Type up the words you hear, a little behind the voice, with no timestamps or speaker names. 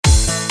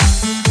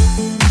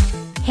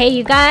Hey,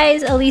 you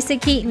guys, Elisa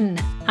Keaton.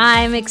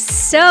 I'm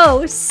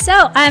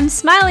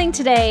smiling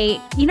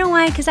today. You know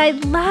why? Because I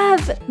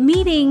love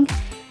meeting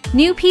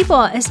new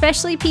people,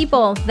 especially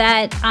people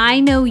that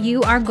I know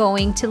you are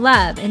going to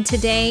love. And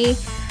today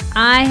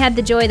I had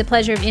the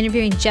pleasure of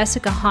interviewing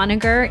Jessica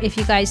Honegger. If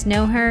you guys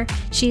know her,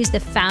 she's the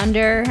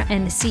founder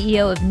and the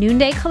CEO of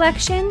Noonday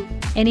Collection.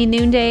 Any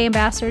Noonday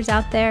ambassadors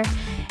out there?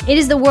 It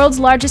is the world's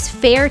largest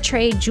fair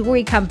trade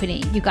jewelry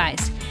company, you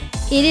guys.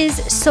 It is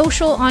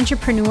social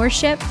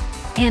entrepreneurship.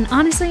 And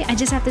honestly, I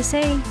just have to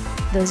say,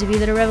 those of you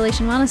that are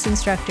Revelation Wellness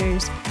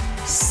instructors,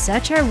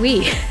 such are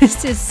we.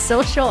 This is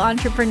social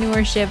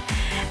entrepreneurship.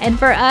 And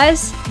for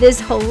us, this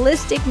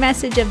holistic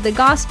message of the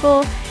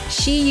gospel,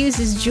 she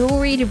uses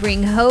jewelry to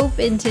bring hope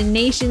into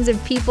nations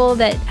of people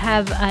that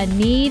have a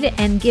need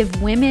and give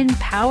women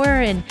power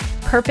and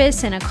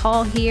purpose and a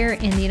call here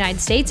in the United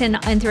States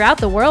and throughout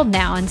the world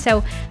now. And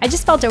so I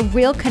just felt a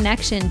real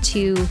connection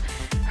to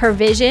her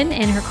vision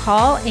and her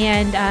call.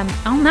 And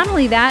not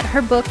only that,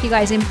 her book, you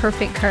guys,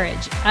 Imperfect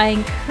Courage. I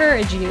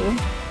encourage you,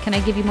 can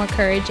I give you more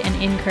courage and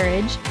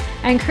encourage?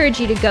 I encourage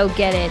you to go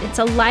get it. It's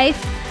live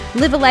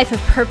a life of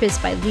purpose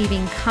by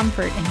leaving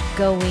comfort and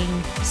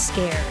going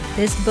scared.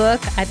 This book,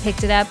 I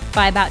picked it up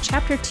by about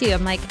chapter 2.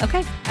 I'm like,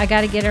 okay, I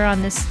got to get her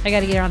on this. I got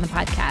to get her on the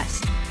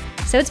podcast.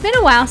 So it's been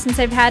a while since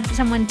I've had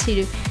someone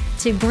to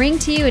bring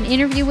to you and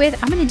interview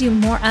with. I'm going to do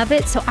more of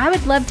it. So I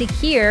would love to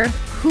hear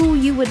who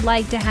you would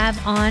like to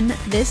have on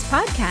this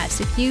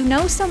podcast. If you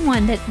know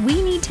someone that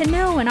we need to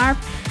know and our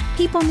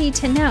people need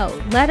to know,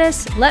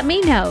 let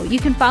me know. You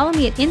can follow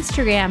me at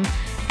Instagram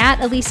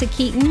at Elisa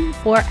Keaton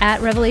or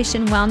at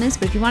Revelation Wellness.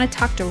 But if you want to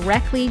talk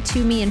directly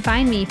to me and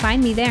find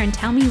me there and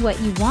tell me what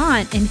you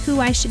want and who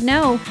I should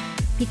know,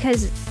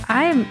 because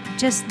I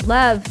just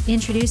love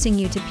introducing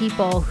you to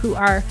people who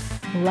are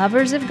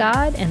lovers of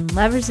God and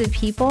lovers of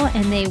people,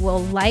 and they will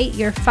light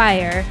your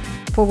fire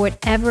for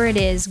whatever it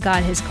is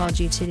God has called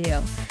you to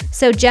do.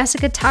 So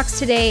Jessica talks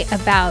today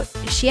about,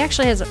 she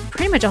actually has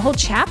pretty much a whole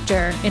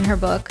chapter in her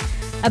book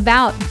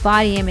about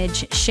body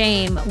image,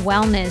 shame,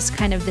 wellness,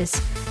 kind of this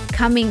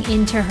coming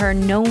into her,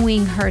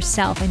 knowing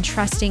herself and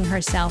trusting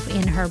herself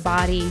in her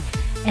body.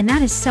 And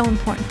that is so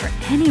important for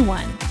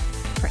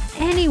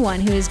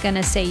anyone who is going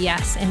to say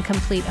yes and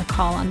complete a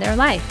call on their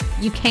life.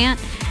 You can't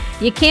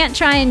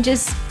try and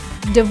just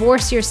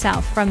divorce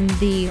yourself from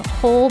the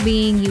whole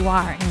being you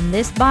are. And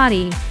this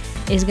body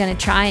is going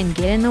to try and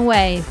get in the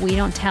way if we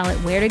don't tell it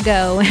where to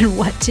go and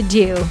what to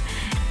do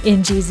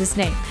in Jesus'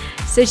 name.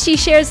 So she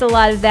shares a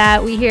lot of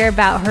that. We hear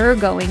about her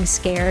going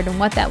scared and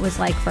what that was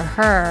like for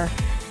her.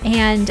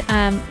 And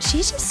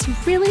she's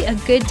just really a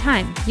good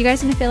time. You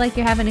guys are going to feel like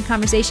you're having a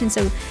conversation.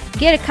 So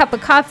get a cup of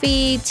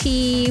coffee,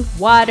 tea,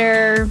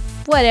 water,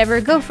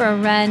 whatever. Go for a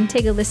run.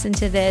 Take a listen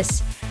to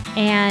this.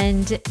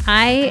 And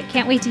I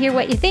can't wait to hear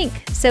what you think.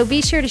 So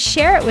be sure to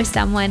share it with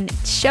someone,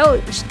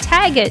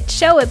 tag it,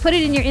 show it, put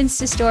it in your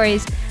Insta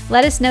stories.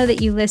 Let us know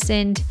that you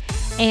listened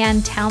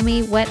and tell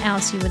me what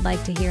else you would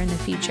like to hear in the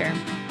future.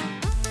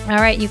 All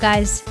right, you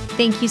guys,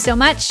 thank you so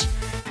much.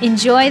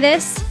 Enjoy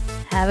this.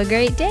 Have a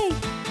great day.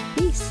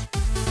 Peace.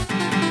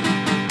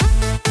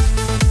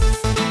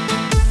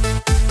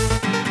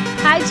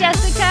 Hi,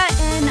 Jessica,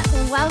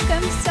 and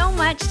welcome so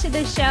much to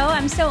the show.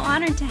 I'm so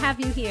honored to have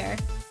you here.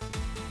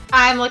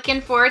 I'm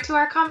looking forward to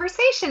our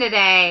conversation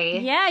today.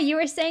 Yeah, you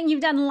were saying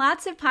you've done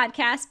lots of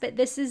podcasts, but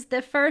this is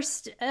the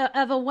first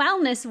of a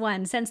wellness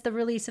one since the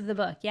release of the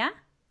book, yeah?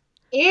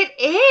 It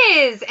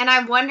is. And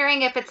I'm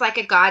wondering if it's like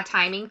a God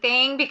timing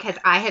thing, because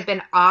I have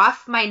been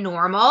off my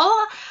normal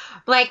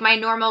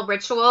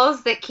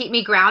rituals that keep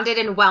me grounded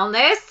in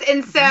wellness.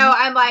 And so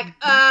I'm like,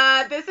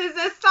 this is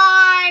a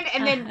sign.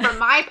 And then for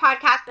my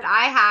podcast that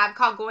I have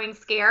called Going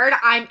Scared,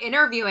 I'm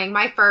interviewing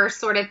my first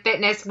sort of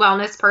fitness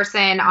wellness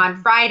person on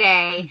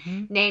Friday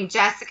named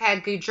Jessica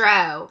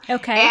Goudreau.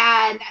 Okay.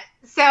 And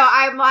so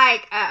I'm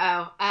like,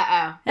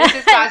 this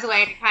is God's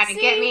way to kind of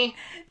get me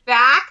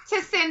back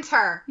to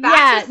center.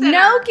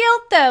 No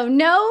guilt though.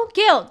 No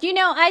guilt. You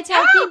know, I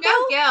tell people,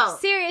 no guilt.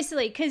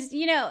 Seriously, because,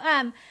 you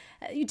know,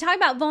 you talk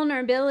about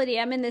vulnerability.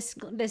 I'm in this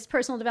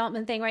personal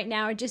development thing right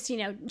now, or just,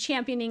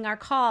 championing our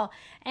call.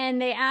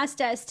 And they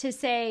asked us to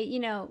say,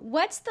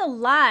 what's the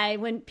lie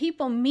when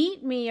people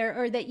meet me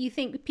or that you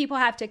think people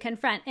have to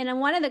confront? And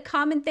one of the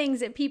common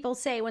things that people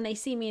say when they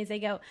see me is they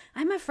go,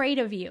 I'm afraid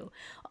of you.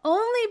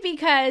 Only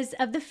because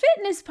of the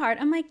fitness part.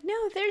 I'm like,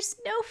 no, there's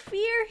no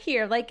fear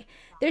here. Like,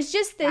 there's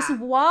just this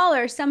wall,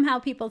 or somehow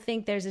people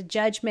think there's a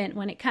judgment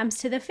when it comes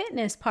to the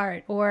fitness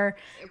part, or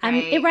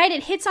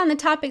it hits on the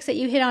topics that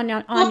you hit on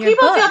your book.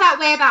 People feel that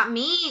way about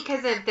me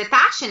because of the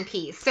fashion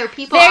piece. So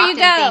people often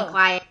think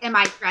like, am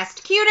I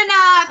dressed cute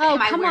enough?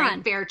 Am I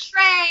wearing fair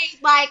trade?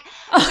 Like,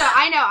 so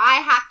I know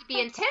I have to be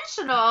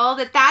intentional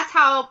that's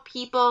how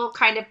people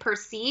kind of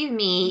perceive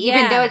me,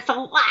 even though it's the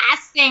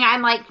last thing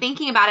I'm like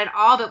thinking about at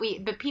all.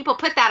 But people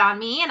put that on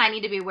me, and I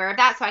need to be aware of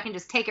that so I can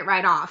just take it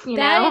right off.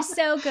 That is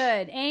so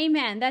good.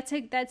 Amen. That's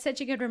such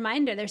a good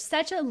reminder. There's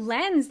such a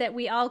lens that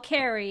we all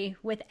carry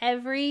with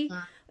every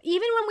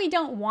even when we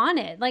don't want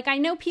it. Like, I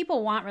know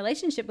people want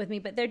relationship with me,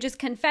 but they're just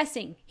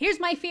confessing, here's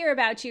my fear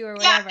about you or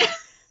whatever. Yeah.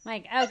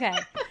 Like, okay.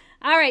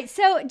 All right.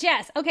 So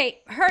Jess, okay.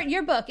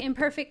 Your book,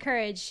 Imperfect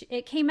Courage,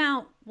 it came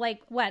out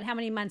like what, how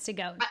many months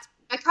ago?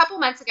 A couple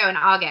months ago in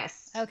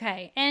August.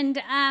 Okay.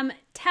 And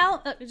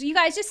tell you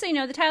guys, just so you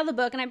know, the title of the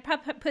book, and I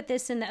probably put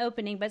this in the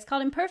opening, but it's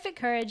called Imperfect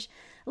Courage,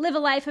 Live a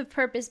Life of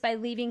Purpose by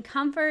Leaving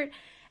Comfort.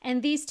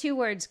 And these two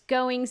words,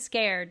 going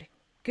scared.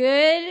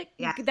 Good.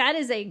 Yes. That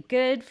is a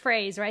good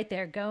phrase right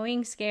there,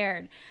 going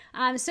scared.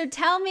 So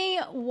tell me,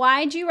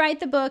 why'd you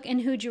write the book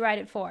and who'd you write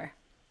it for?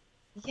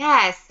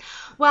 Yes.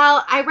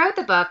 Well, I wrote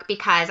the book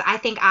because I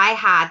think I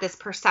had this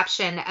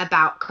perception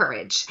about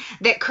courage,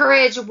 that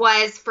courage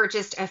was for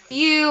just a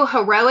few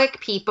heroic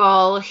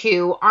people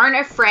who aren't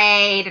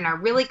afraid and are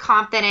really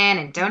confident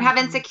and don't have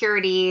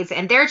insecurities,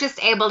 and they're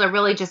just able to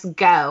really just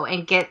go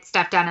and get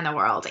stuff done in the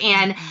world.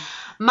 And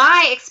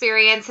my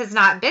experience has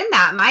not been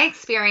that. My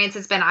experience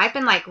has been, I've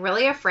been like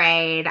really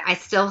afraid. I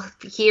still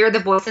hear the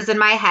voices in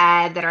my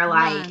head that are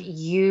like,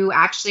 you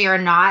actually are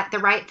not the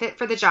right fit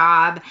for the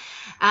job.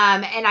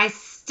 And I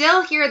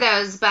still hear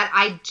those, but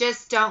I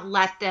just don't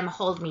let them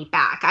hold me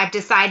back. I've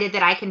decided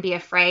that I can be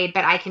afraid,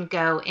 but I can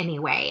go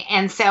anyway.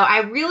 And so I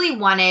really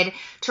wanted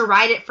to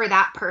write it for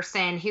that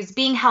person who's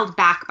being held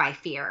back by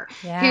fear,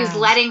 who's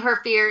letting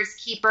her fears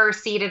keep her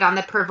seated on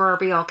the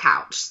proverbial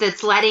couch,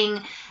 that's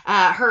letting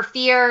her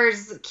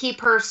fears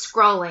keep her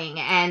scrolling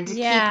and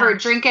keep her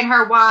drinking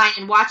her wine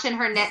and watching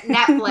her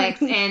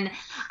Netflix. And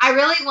I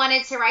really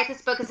wanted to write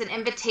this book as an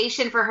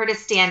invitation for her to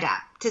stand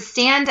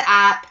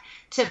up,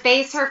 to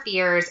face her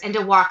fears and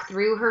to walk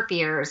through her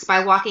fears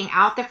by walking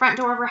out the front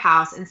door of her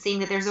house and seeing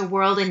that there's a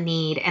world in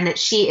need and that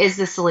she is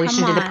the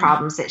solution to the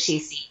problems that she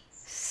sees.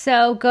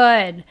 So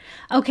good.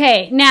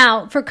 Okay.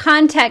 Now, for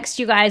context,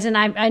 you guys, and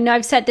I know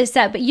I've set this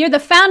up, but you're the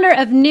founder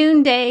of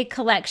Noonday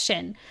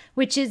Collection,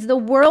 which is the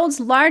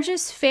world's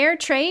largest fair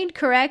trade,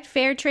 correct?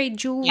 Fair trade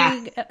jewelry.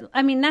 Yes.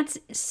 I mean, that's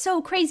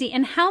so crazy.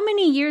 And how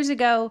many years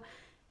ago,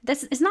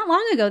 it's not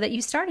long ago that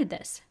you started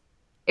this?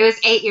 It was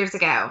 8 years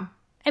ago.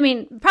 I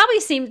mean,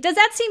 does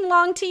that seem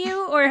long to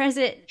you, or has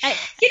it?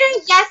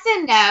 Yes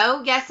and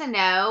no. Yes and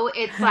no.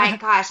 It's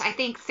like, gosh, I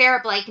think Sarah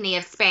Blakeney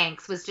of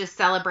Spanx was just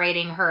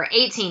celebrating her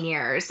 18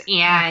 years.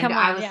 And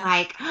I was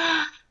like,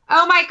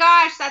 oh my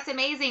gosh, that's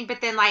amazing.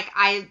 But then like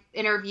I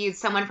interviewed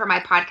someone for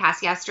my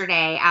podcast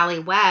yesterday, Allie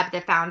Webb,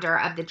 the founder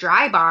of the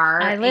Dry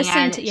Bar. I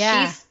listened to,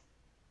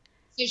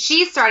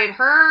 she started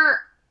her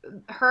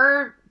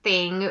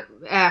thing,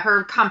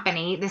 her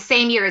company, the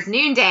same year as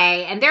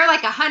Noonday, and they're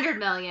like 100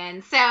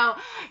 million. So,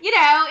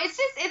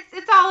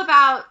 it's all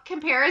about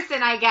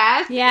comparison, I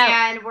guess.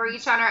 Yeah. And we're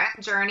each on our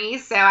own journey.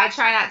 So I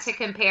try not to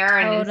compare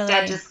and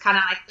instead just kind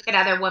of like look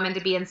at other women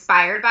to be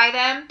inspired by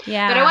them.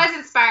 Yeah. But it was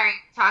inspiring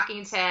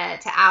talking to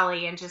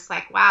Allie and just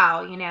like,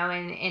 wow,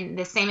 in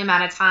the same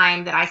amount of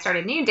time that I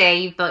started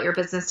Noonday, you've built your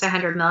business to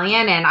 100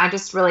 million. And I'm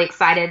just really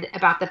excited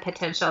about the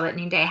potential that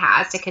Noonday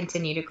has to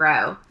continue to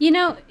grow.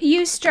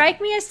 You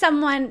strike me as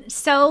someone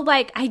so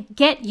like, I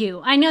get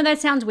you. I know that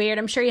sounds weird.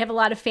 I'm sure you have a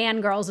lot of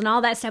fangirls and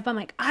all that stuff. I'm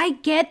like, I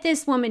get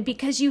this woman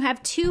because you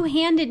have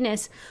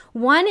two-handedness.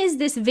 One is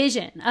this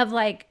vision of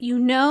like,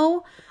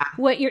 the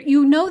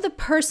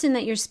person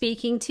that you're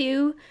speaking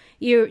to.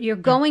 You're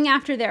going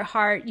after their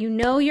heart.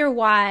 Your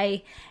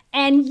why.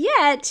 And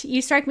yet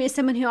you strike me as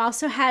someone who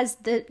also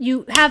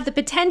you have the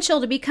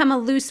potential to become a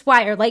loose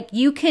wire. Like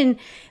you can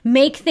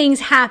make things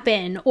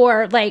happen,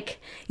 or like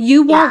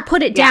you won't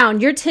put it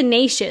down. You're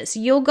tenacious.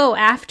 You'll go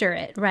after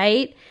it.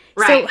 Right.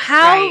 So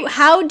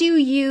how do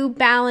you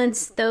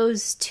balance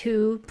those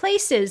two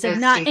places of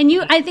not, and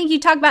I think you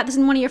talk about this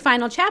in one of your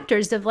final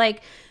chapters of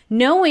like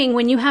knowing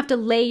when you have to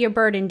lay your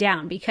burden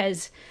down,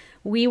 because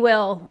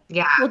we'll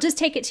just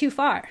take it too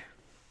far.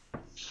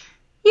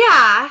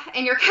 Yeah,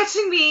 and you're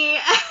catching me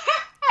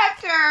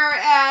after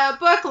a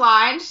book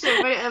launch.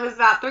 It was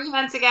about 3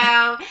 months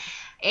ago,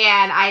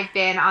 and I've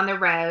been on the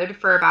road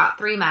for about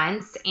 3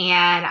 months,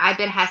 and I've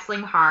been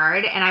hustling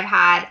hard, and I've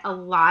had a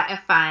lot of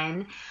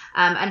fun.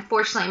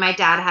 Unfortunately, my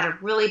dad had a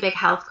really big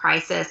health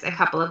crisis a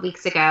couple of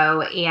weeks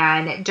ago,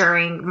 and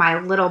during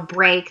my little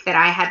break that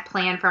I had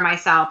planned for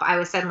myself, I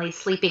was suddenly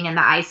sleeping in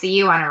the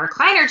ICU on a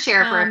recliner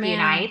chair for a few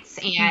nights,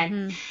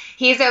 and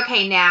he's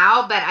okay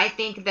now, but I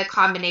think the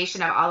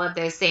combination of all of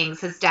those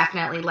things has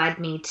definitely led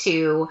me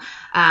to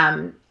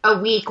a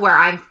week where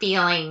I'm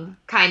feeling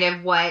kind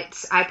of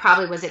what I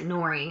probably was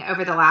ignoring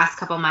over the last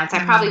couple months. I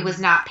probably was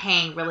not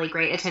paying really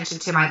great attention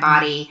to my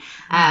body,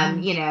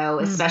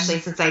 especially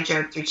since I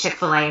drove through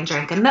Chick-fil-A and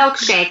drank a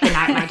milkshake the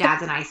night my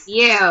dad's in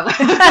ICU.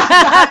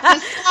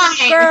 That's a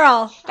sign.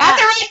 Girl.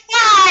 That's a red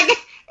flag.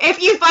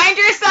 If you find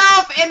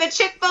yourself in the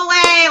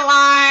Chick-fil-A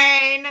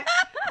line,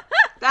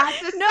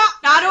 that's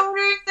not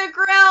ordering the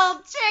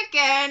grilled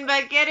chicken,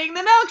 but getting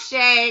the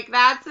milkshake.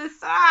 That's a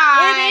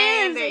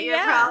sign that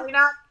you're probably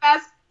not the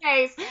best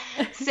place.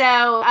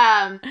 So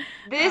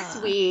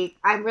this week,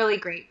 I'm really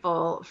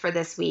grateful for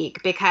this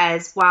week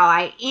because while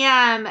I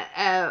am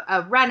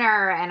a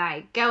runner and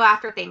I go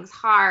after things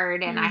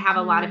hard and I have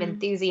a lot of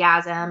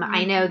enthusiasm,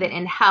 I know that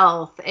in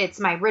health, it's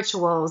my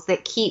rituals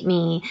that keep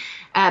me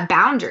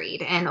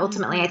boundaried. And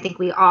ultimately, I think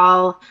we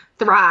all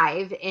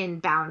thrive in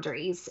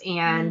boundaries.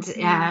 And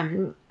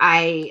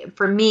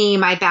for me,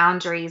 my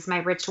boundaries, my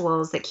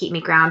rituals that keep me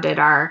grounded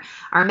are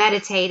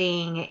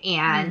meditating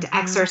and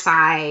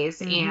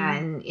exercise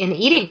and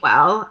eating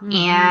well.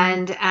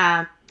 And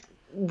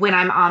when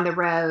I'm on the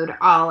road,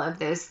 all of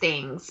those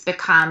things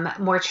become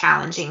more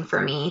challenging for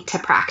me to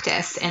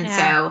practice. And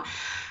so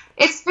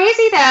it's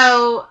crazy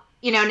though,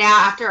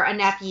 now after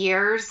enough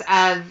years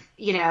of,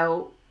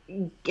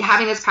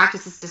 having those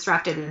practices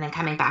disrupted and then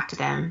coming back to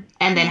them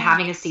and then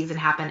having a season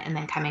happen and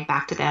then coming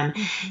back to them.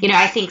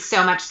 I think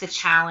so much the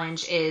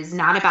challenge is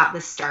not about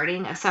the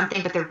starting of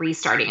something, but the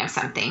restarting of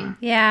something.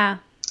 Yeah.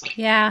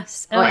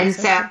 Yes. And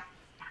so I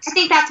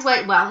think that's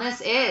what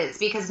wellness is,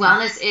 because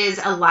wellness is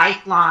a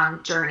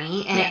lifelong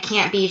journey and it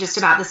can't be just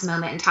about this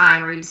moment in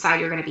time where you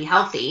decide you're going to be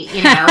healthy,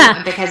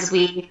 because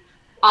we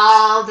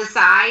all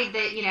decide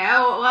that,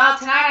 well,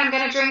 tonight I'm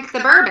going to drink the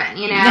bourbon,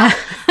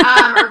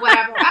 or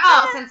whatever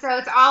else. And so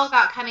it's all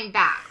about coming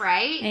back,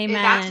 right? Amen.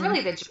 That's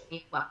really the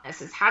journey of wellness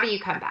is how do you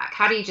come back?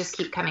 How do you just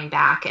keep coming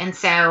back? And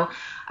so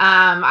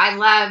I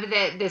love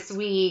that this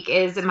week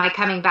is my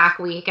coming back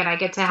week and I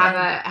get to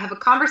have a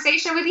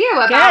conversation with you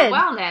about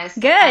wellness.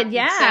 Good.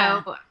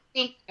 Yeah. So I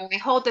think I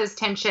hold those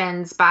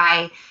tensions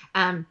by,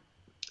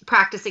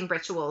 practicing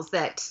rituals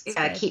that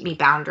keep me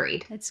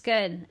boundaried. It's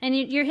good. And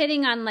you're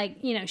hitting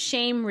on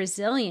shame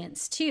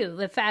resilience too.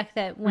 The fact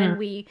that when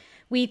we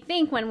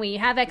think, when we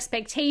have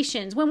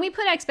expectations, when we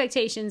put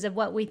expectations of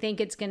what we think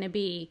it's going to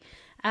be,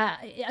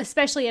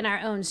 especially in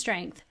our own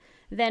strength,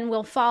 then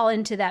we'll fall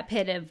into that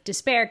pit of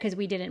despair because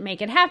we didn't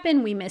make it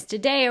happen, we missed a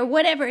day or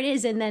whatever it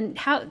is. And then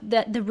how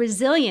the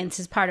resilience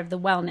is part of the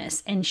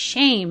wellness, and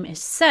shame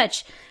is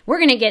such, we're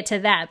going to get to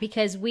that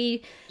because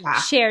we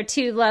share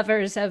two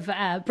lovers of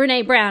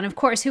Brene Brown, of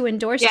course, who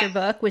endorsed her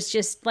book, was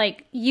just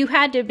like, you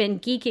had to have been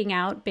geeking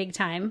out big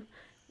time.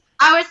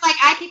 I was like,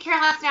 I could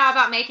care less now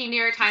about making New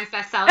York Times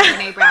bestseller.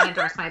 Brene Brown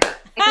endorsed my book.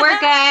 Like, we're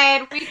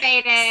good. We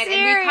made it.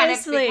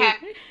 Seriously. And we kind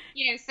of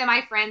became,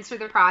 semi-friends through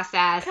the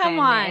process. Come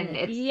on.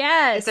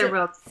 It's a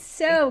real...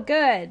 So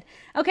good.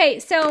 Okay,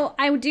 so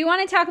I do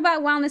want to talk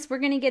about wellness. We're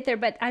going to get there,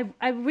 but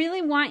I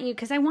really want you,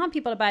 because I want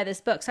people to buy this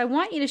book, so I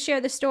want you to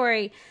share the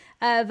story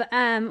of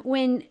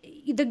when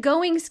the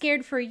going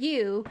scared for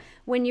you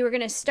when you were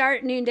going to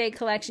start Noonday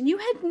Collection. You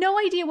had no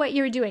idea what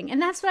you were doing,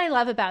 and that's what I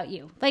love about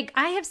you. Like,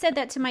 I have said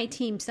that to my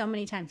team so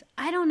many times.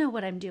 I don't know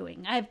what I'm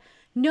doing. I have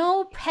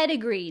no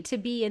pedigree to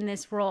be in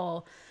this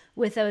role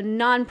with a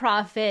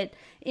nonprofit,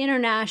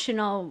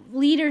 international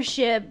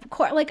leadership.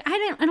 Like,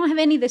 I don't have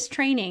any of this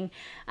training.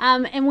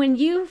 And when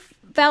you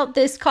felt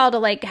this call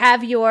to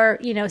have your,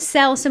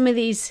 sell some of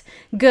these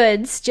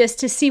goods just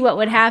to see what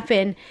would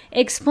happen,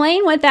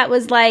 explain what that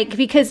was like.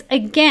 Because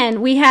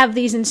again, we have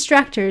these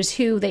instructors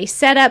who they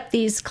set up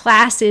these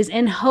classes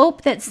and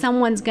hope that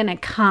someone's going to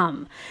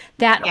come.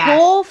 That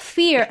whole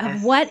fear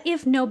of what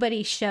if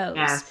nobody shows.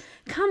 Yes.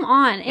 Come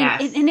on.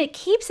 And it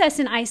keeps us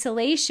in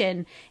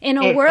isolation in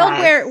a world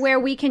where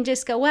we can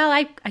just go, well,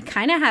 I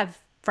kind of have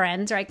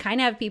friends, or I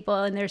kind of have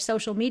people, and there's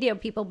social media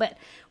people, but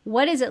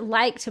what is it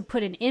like to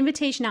put an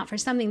invitation out for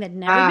something that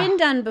never been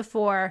done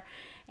before?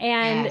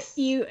 And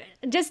you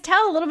just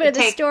tell a little bit of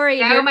the story.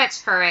 So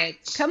much courage.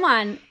 Come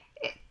on.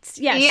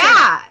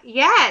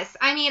 Yes.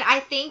 I mean, I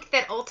think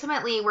that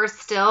ultimately we're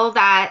still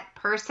that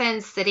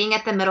person sitting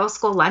at the middle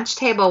school lunch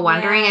table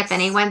wondering if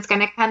anyone's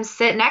going to come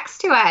sit next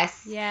to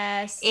us.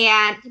 Yes.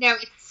 And,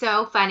 it's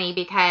so funny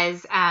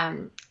because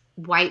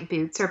white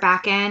boots are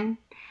back in.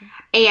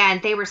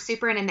 And they were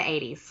super in the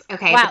 80s.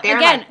 Okay. Wow. But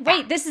again,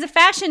 wait, this is a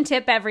fashion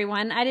tip,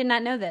 everyone. I did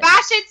not know this.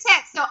 Fashion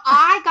tip. So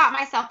I got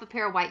myself a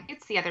pair of white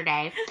boots the other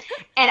day,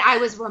 and I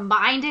was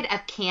reminded of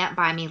Can't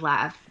Buy Me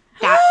Love.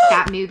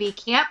 That movie,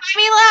 Can't Buy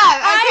Me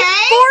Love. Okay.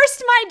 I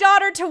forced my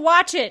daughter to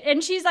watch it,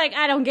 and she's like,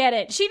 I don't get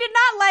it. She did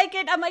not like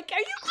it. I'm like, are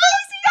you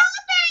crazy?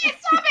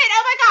 Stop it.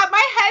 Oh my God.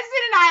 My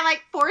husband and I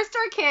forced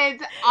our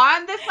kids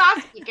on this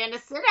last weekend to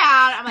sit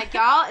down. I'm like,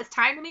 y'all, it's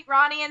time to meet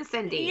Ronnie and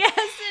Cindy. Yes,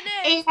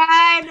 it is.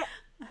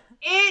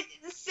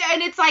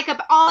 And it's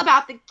all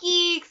about the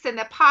geeks and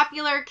the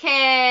popular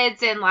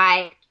kids and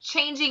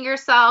changing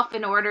yourself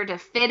in order to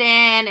fit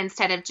in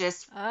instead of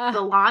just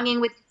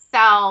belonging with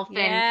yourself.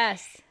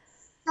 Yes. And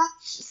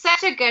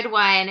such a good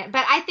one.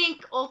 But I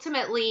think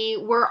ultimately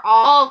we're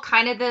all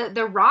kind of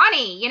the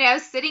Ronnie,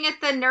 sitting at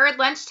the nerd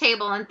lunch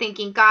table and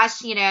thinking,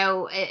 gosh,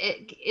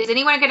 is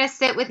anyone going to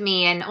sit with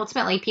me? And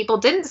ultimately people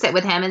didn't sit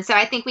with him. And so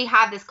I think we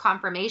have this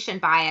confirmation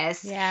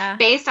bias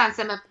based on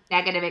some of the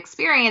negative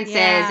experiences.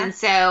 Yeah. And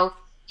so,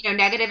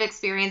 negative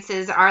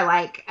experiences are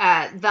like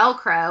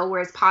Velcro,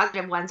 whereas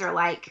positive ones are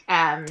like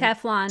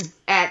Teflon.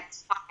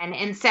 that's fun.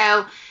 And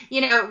so,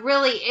 it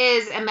really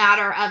is a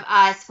matter of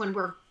us when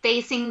we're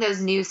facing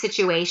those new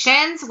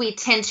situations, we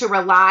tend to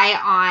rely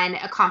on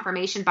a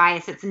confirmation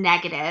bias that's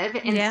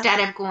negative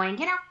instead of going,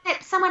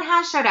 someone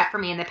has showed up for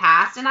me in the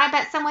past and I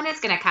bet someone is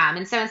going to come.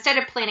 And so instead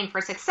of planning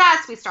for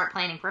success, we start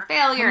planning for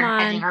failure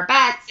and hedging our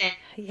bets.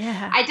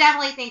 And I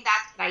definitely think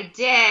that's what I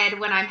did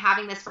when I'm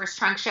having this first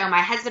trunk show.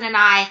 My husband and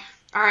I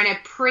are in a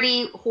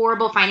pretty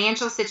horrible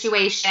financial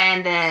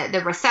situation.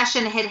 The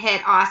recession had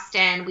hit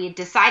Austin. We had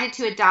decided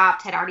to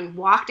adopt, had already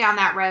walked down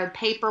that road.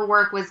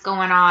 Paperwork was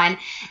going on.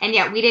 And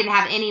yet we didn't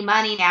have any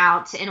money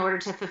now in order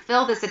to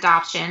fulfill this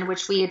adoption,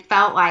 which we had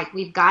felt like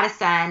we've got a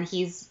son.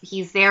 He's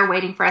there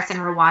waiting for us in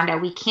Rwanda.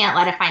 We can't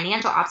let a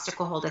financial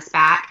obstacle hold us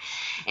back.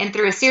 And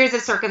through a series of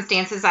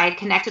circumstances, I had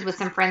connected with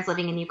some friends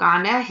living in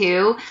Uganda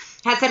who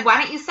had said,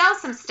 why don't you sell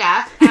some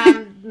stuff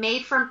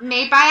made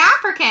by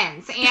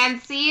Africans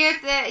and see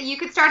if you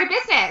could start a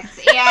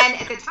business? And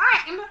at the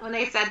time when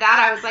they said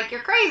that, I was like,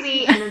 you're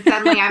crazy. And then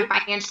suddenly I'm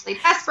financially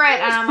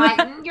desperate. And I'm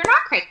like, you're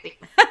not crazy.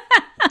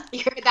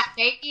 You're that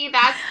maybe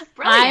that's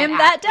brilliant. I am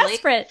that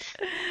desperate.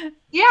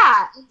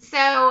 Yeah. So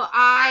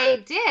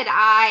I did.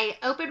 I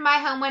opened my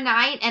home one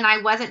night and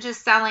I wasn't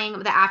just selling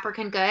the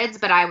African goods,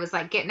 but I was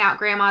like getting out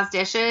grandma's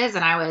dishes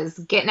and I was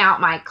getting out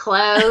my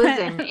clothes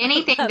and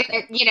anything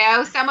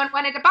that, someone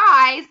wanted to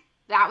buy,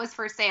 that was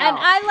for sale. And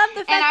I love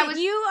the fact that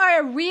you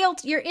are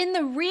you're in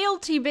the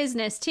realty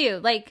business too,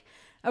 like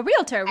a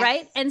realtor,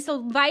 right? And so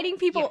inviting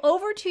people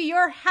over to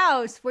your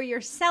house where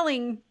you're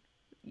selling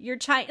your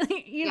child,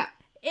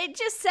 it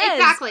just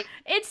says,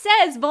 it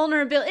says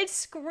vulnerability. It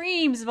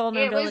screams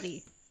vulnerability.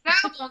 It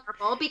was so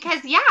vulnerable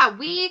because,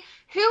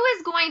 who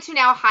is going to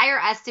now hire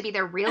us to be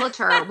their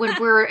realtor when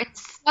we're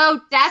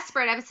so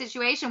desperate of a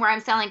situation where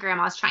I'm selling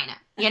grandma's china,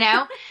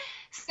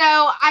 So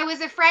I was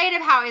afraid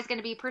of how I was going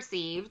to be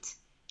perceived.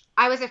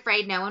 I was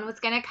afraid no one was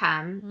going to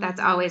come. That's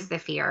always the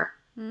fear.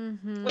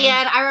 And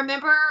I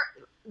remember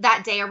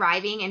that day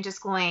arriving and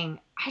just going,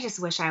 I just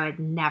wish I would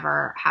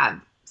never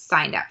have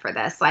signed up for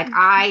this. Like,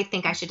 I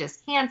think I should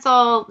just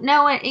cancel.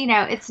 No one,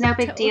 it's no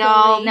big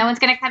deal. No one's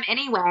going to come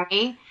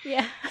anyway.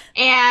 Yeah.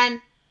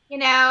 And,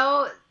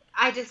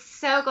 I just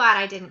so glad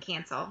I didn't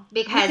cancel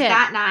because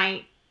that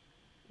night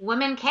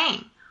women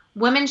came.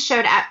 Women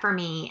showed up for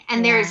me.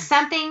 And there's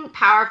something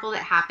powerful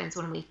that happens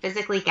when we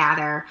physically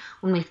gather,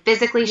 when we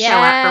physically show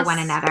up for one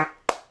another.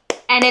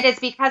 And it is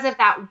because of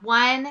that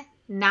one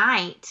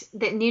night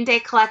that Noonday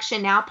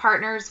Collection now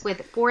partners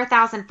with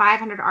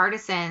 4,500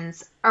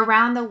 artisans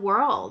around the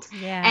world.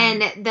 Yeah.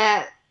 And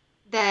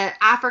the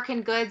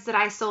African goods that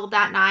I sold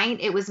that night,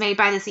 it was made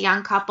by this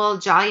young couple,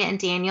 Jalia and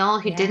Daniel,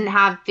 who didn't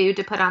have food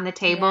to put on the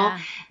table,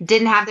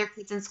 didn't have their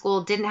kids in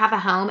school, didn't have a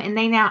home, and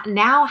they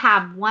now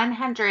have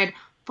 100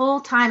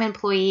 full-time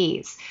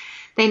employees.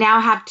 They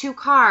now have 2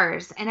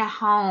 cars and a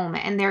home,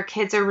 and their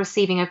kids are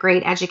receiving a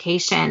great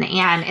education.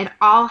 And it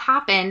all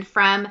happened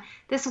from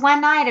this one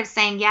night of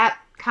saying, yep,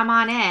 come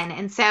on in.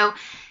 And so,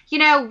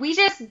 we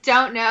just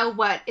don't know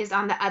what is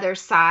on the other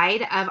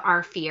side of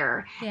our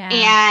fear. Yeah,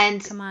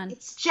 and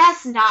it's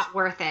just not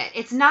worth it.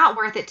 It's not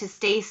worth it to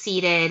stay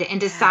seated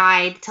and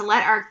decide to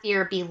let our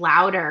fear be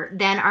louder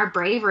than our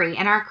bravery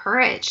and our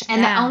courage.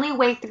 And the only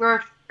way through our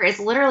fear is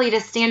literally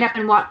to stand up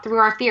and walk through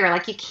our fear.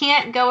 Like, you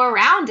can't go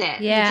around it.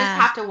 Yeah. You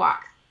just have to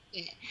walk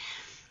through it.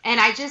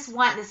 And I just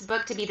want this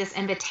book to be this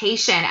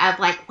invitation of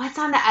like, what's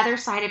on the other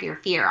side of your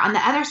fear? On the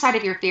other side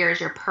of your fear is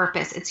your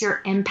purpose. It's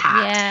your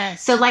impact.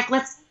 Yes. So like,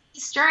 let's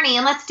this journey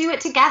and let's do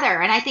it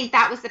together. And I think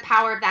that was the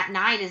power of that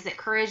night, is that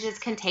courage is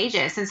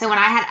contagious. And so when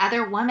I had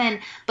other women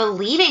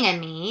believing in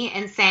me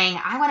and saying,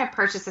 I want to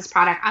purchase this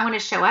product, I want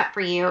to show up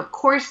for you, of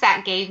course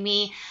that gave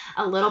me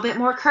a little bit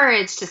more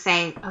courage to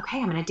say, okay,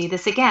 I'm going to do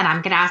this again.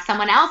 I'm going to ask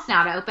someone else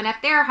now to open up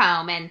their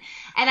home. And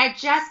I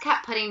just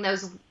kept putting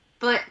those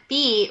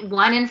feet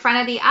one in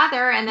front of the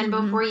other. And then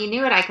before you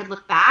knew it, I could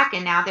look back,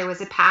 and now there was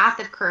a path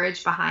of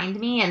courage behind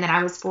me. And then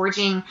I was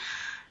forging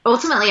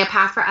ultimately a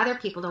path for other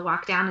people to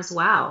walk down as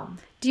well.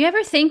 Do you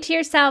ever think to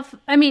yourself,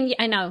 I mean,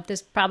 I know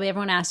this probably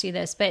everyone asks you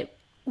this, but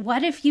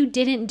what if you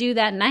didn't do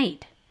that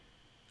night?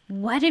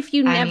 What if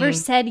you never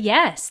said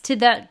yes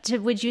to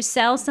would you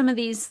sell some of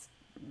these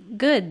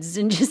goods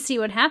and just see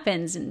what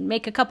happens and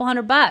make a couple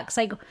 $100?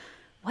 Like,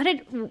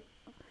 and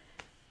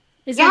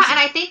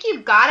I think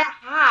you've got to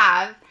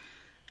have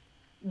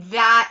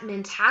that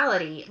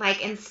mentality.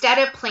 Like, instead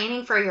of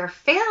planning for your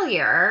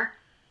failure,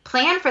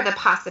 plan for the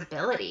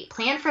possibility,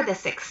 plan for the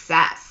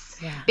success.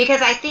 Yeah.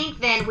 Because I think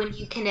then when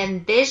you can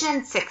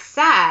envision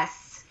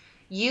success,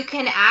 you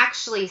can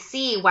actually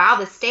see, wow,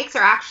 the stakes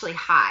are actually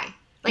high.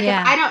 Like, if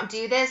I don't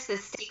do this, the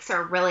stakes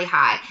are really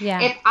high.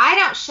 Yeah. If I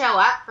don't show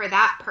up for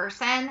that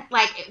person,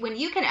 like, when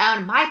you can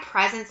own my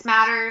presence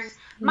matters,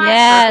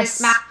 my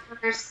purpose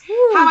matters,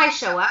 how I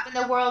show up in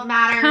the world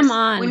matters. Come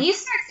on. When you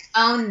start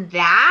to own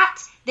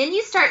that, then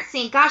you start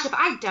seeing, gosh, if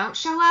I don't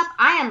show up,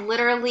 I am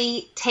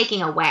literally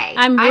taking away.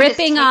 I'm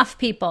ripping off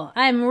people.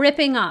 I'm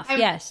ripping off,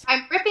 yes.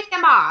 I'm ripping them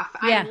them off.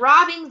 I'm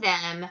robbing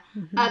them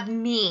of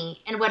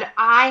me and what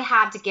I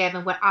have to give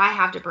and what I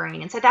have to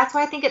bring. And so that's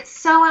why I think it's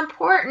so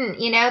important,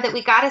 that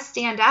we got to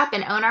stand up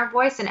and own our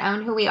voice and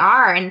own who we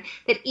are, and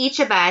that each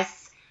of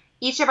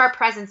our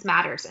presence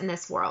matters in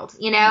this world.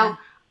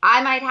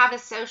 I might have a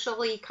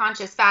socially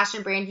conscious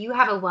fashion brand. You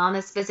have a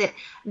wellness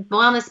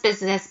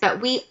business,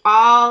 but we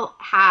all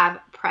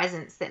have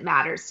presence that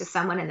matters to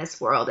someone in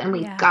this world, and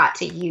we've got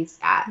to use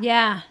that.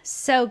 Yeah,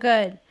 so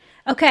good.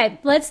 Okay,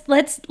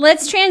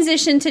 let's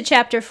transition to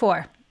chapter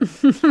 4.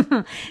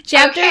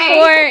 Chapter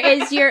 4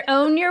 is your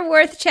Own Your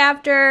Worth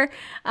chapter.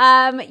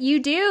 You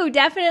do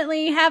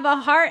definitely have a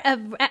heart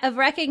of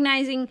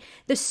recognizing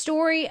the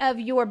story of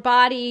your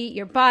body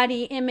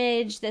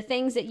image, the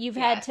things that you've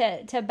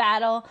had to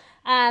battle.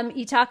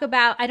 You talk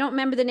about, I don't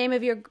remember the name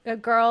of your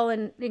girl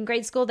in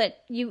grade school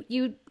that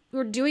you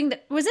were doing.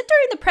 Was it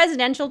during the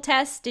presidential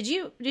test? Did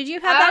you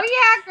have that?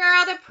 Oh yeah,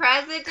 girl, the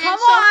presidential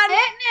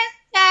fitness.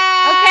 Okay,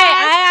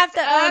 I have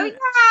to own.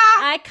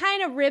 I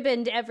kind of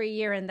ribboned every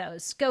year in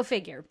those. Go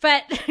figure.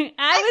 But I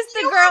was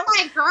the girl.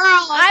 My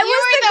girl. I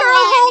was the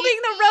girl holding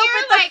the rope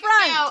at the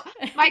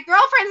front. My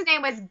girlfriend's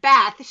name was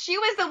Beth. She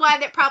was the one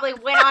that probably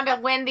went on to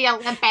win the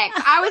Olympics.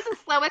 I was the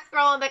slowest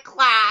girl in the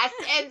class,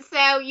 and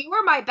so you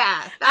were my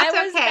Beth. That's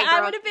okay, girl.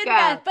 I would have been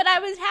Beth, but I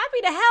was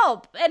happy to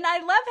help, and I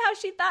love how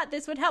she thought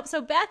this would help. So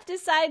Beth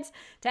decides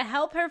to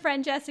help her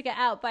friend Jessica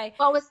out by.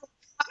 What was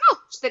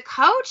the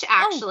coach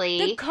actually?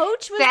 The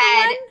coach was the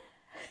one?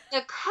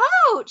 The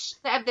coach,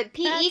 the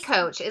PE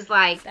coach is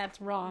like,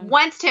 that's wrong.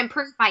 Wants to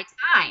improve my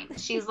time.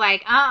 She's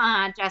like,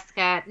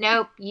 Jessica,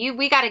 nope,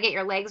 we got to get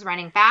your legs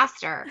running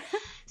faster.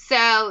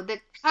 So the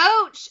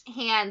coach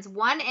hands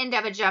one end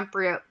of a jump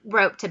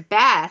rope to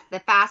Beth,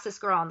 the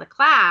fastest girl in the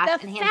class,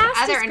 and hands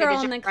the other end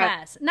of the jump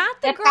rope.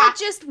 Not the girl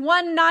just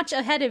one notch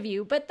ahead of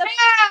you, but the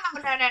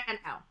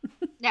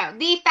No,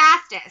 the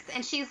fastest.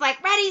 And she's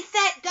like, ready,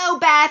 set, go,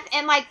 Beth.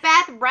 And like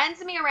Beth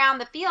runs me around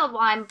the field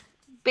while I'm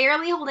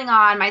barely holding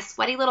on my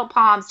sweaty little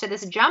palms to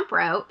this jump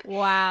rope.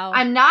 Wow.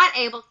 I'm not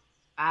able to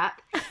keep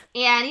up.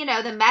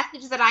 And, the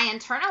message that I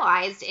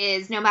internalized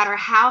is no matter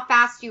how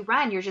fast you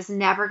run, you're just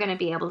never going to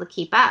be able to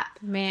keep up.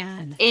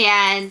 Man.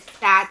 And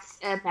that's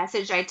a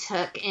message I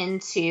took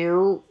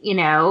into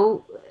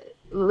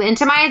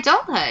my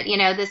adulthood,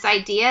 this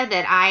idea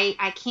that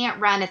I can't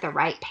run at the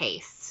right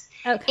pace.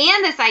 Okay.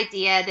 And this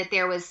idea that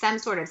there was some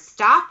sort of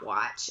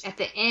stopwatch at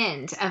the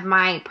end of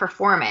my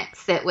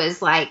performance that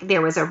was like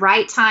there was a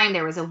right time,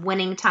 there was a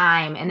winning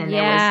time, and then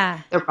there was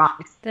the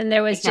wrong. Then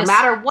there was no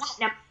matter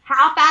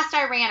how fast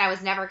I ran, I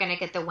was never going to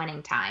get the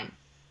winning time.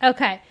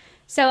 Okay.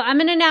 So I'm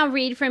going to now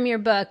read from your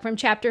book, from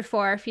chapter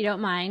 4, if you don't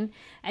mind.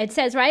 It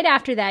says right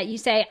after that, you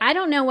say, I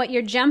don't know what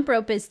your jump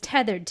rope is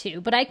tethered to,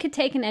 but I could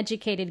take an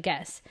educated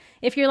guess.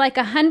 If you're like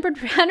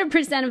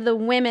 100% of the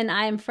women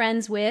I am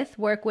friends with,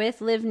 work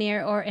with, live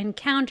near, or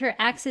encounter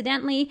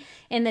accidentally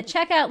in the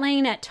checkout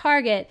lane at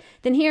Target,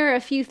 then here are a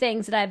few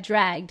things that I've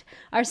dragged,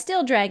 are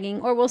still dragging,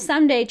 or will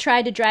someday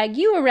try to drag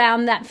you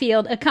around that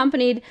field,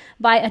 accompanied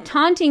by a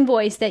taunting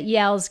voice that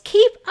yells,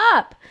 keep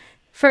up!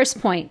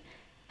 First point.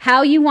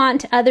 How you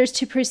want others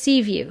to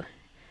perceive you.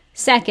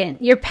 Second,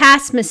 your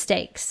past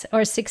mistakes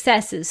or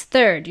successes.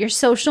 Third, your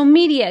social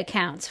media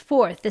accounts.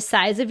 Fourth, the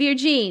size of your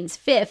jeans.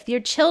 Fifth, your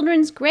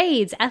children's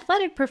grades,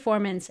 athletic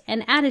performance,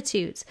 and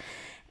attitudes.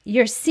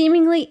 Your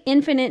seemingly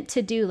infinite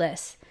to-do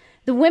list.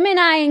 The women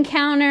I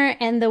encounter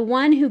and the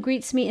one who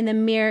greets me in the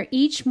mirror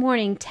each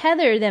morning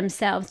tether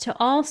themselves to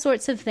all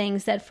sorts of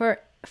things that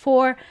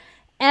forever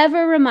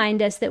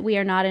remind us that we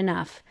are not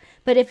enough.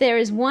 But if there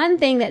is one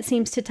thing that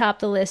seems to top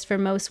the list for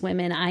most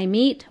women I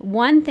meet,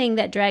 one thing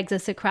that drags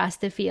us across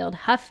the field,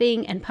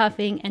 huffing and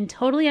puffing and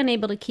totally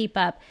unable to keep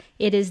up,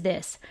 it is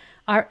this: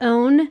 our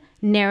own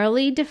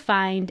narrowly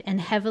defined and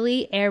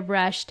heavily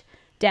airbrushed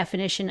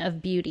definition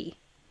of beauty.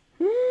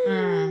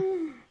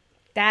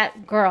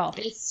 That girl.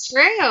 It's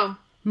true.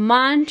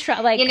 Mantra,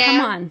 come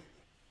on.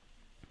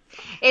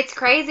 It's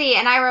crazy.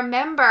 And I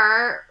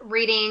remember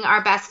reading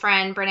our best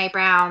friend, Brene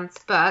Brown's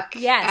book.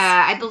 Yes.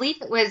 I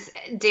believe it was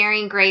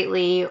Daring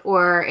Greatly,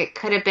 or it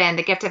could have been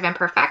The Gift of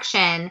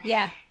Imperfection.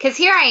 Yeah. Because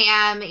here I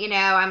am,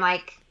 I'm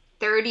like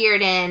third year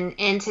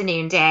into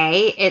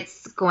Noonday.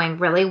 It's going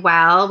really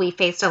well. We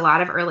faced a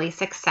lot of early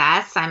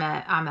success.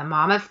 I'm a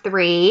mom of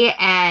 3.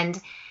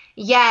 And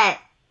yet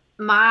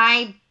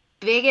my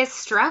biggest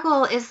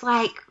struggle is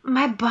like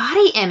my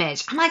body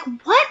image. I'm like,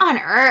 what on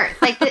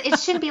earth? Like it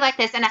shouldn't be like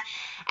this. And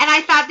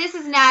I thought, this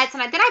is nuts.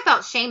 And then I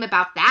felt shame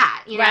about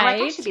that.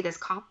 Like I should be this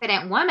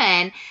confident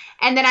woman.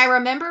 And then I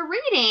remember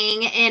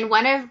reading in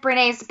one of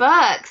Brene's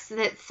books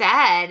that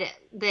said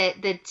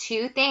that the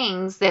 2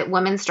 things that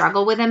women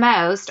struggle with the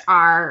most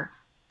are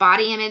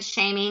body image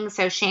shaming.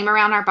 So shame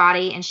around our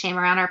body and shame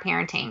around our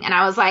parenting. And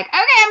I was like, okay,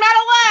 I'm not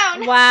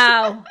alone.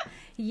 Wow.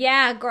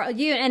 Yeah, girl.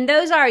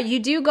 You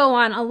do go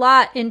on a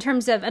lot in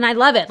terms of, and I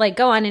love it,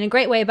 go on in a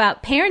great way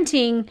about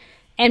parenting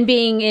and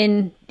being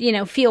in,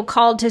 feel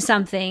called to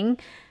something,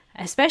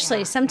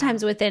 especially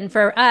sometimes within,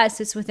 for us,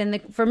 it's within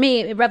for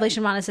me,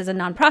 Revelation Wellness is a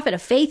nonprofit, a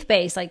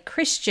faith-based,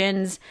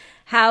 Christians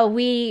how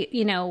we,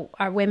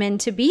 are women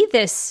to be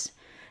this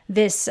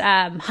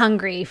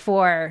hungry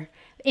for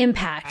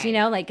impact,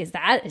 like, is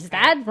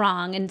that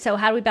wrong? And so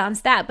how do we balance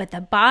that? But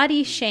the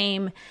body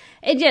shame,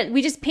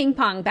 we just ping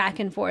pong back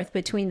and forth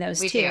between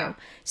those two.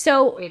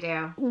 So we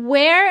do.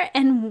 Where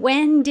and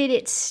when did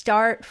it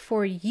start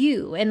for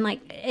you? And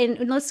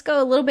let's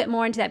go a little bit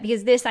more into that,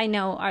 because this, I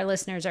know our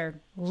listeners are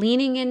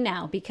leaning in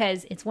now,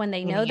 because it's when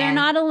they know they're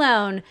not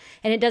alone,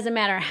 and it doesn't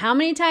matter how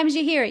many times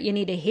you hear it, you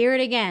need to hear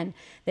it again,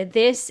 that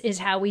this is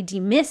how we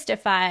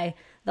demystify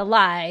the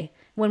lie,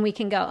 when we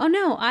can go, oh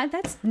no,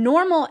 that's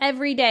normal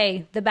every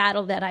day, the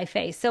battle that I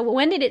face. So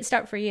when did it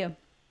start for you?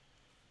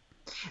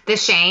 The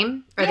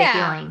shame or the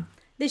healing?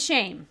 The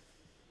shame.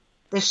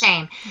 The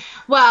shame.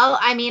 Well,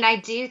 I mean, I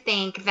do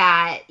think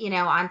that,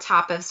 on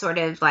top of sort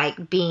of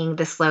like being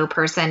the slow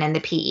person in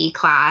the PE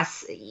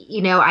class,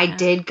 I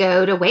did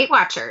go to Weight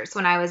Watchers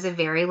when I was a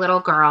very little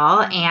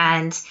girl.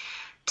 And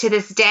to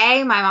this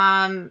day, my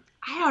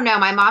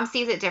mom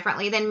sees it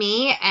differently than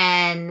me.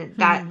 And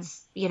that's,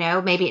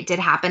 maybe it did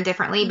happen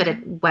differently,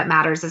 but what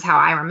matters is how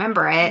I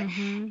remember it.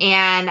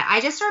 And I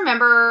just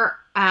remember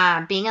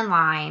being in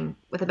line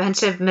with a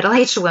bunch of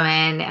middle-aged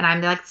women, and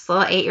I'm like this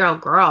little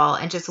 8-year-old girl,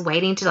 and just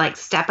waiting to like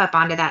step up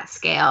onto that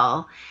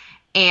scale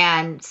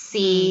and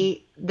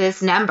see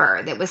this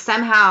number that was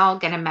somehow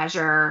going to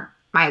measure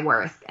my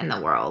worth in the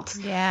world.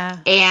 Yeah.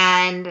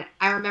 And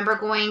I remember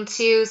going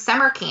to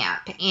summer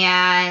camp,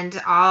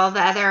 and all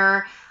the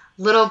other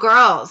little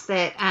girls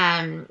that,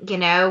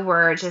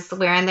 were just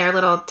wearing their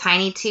little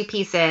tiny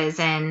 2-pieces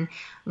and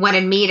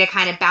wanted me to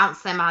kind of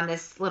bounce them on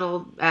this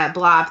little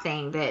blob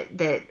thing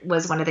that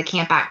was one of the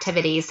camp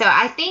activities. So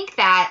I think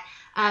that,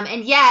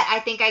 and yet I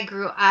think I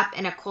grew up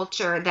in a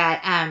culture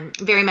that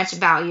very much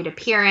valued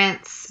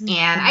appearance.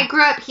 And I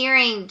grew up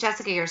hearing,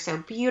 Jessica, you're so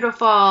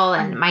beautiful.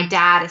 And my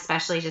dad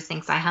especially just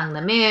thinks I hung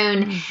the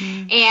moon.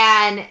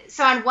 And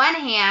so on one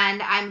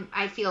hand,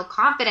 I feel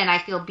confident, I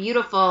feel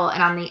beautiful.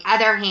 And on the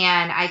other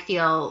hand, I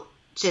feel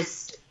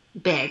just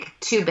big,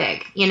 too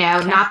big,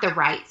 not the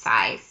right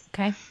size.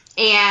 Okay.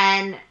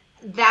 And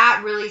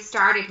that really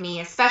started me,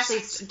 especially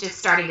just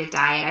starting to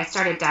diet. I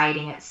started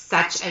dieting at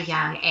such a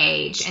young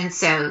age. And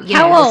so,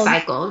 the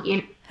cycle.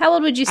 How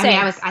old would you say?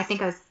 I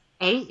think I was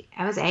 8.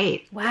 I was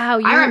 8. Wow.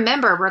 I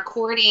remember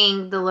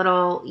recording the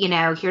little,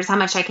 here's how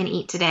much I can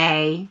eat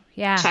today.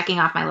 Yeah. Checking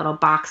off my little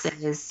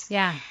boxes.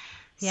 Yeah.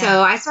 Yeah.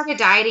 So I started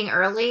dieting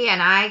early, and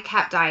I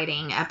kept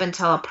dieting up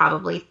until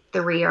probably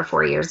 3 or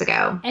 4 years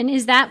ago. And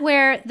is that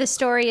where the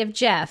story of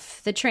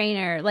Jeff, the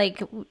trainer,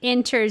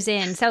 enters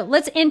in? So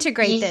let's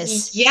integrate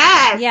this.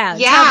 Yes. Yeah.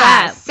 Tell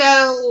that.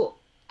 So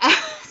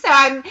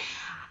I'm,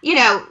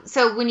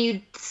 so when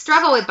you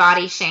struggle with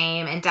body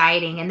shame and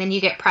dieting, and then you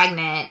get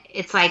pregnant,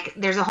 it's like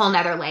there's a whole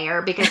nother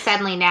layer, because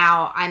suddenly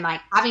now I'm like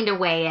having to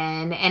weigh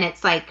in, and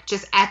it's like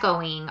just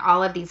echoing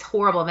all of these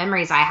horrible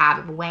memories I have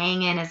of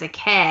weighing in as a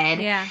kid.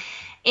 Yeah.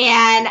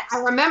 And I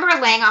remember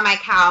laying on my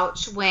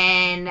couch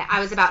when I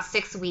was about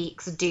 6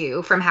 weeks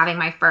due from having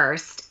my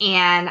first,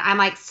 and I'm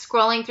like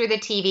scrolling through the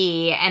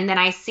TV, and then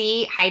I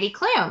see Heidi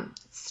Klum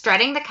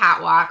strutting the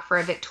catwalk for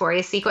a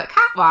Victoria's Secret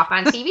catwalk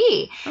on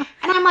TV. And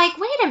I'm like,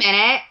 wait a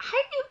minute,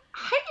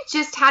 Heidi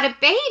just had a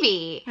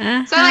baby.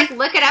 Uh-huh. So I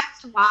look it up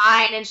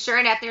online, and sure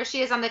enough, there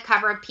she is on the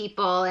cover of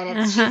People, and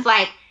it's she's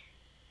like,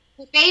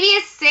 the baby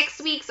is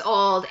 6 weeks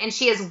old, and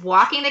she is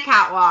walking the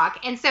catwalk.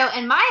 And so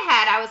in my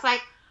head, I was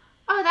like,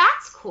 oh,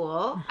 that's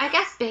cool. I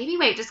guess baby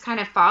weight just kind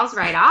of falls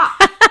right off.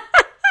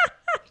 That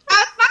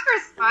was my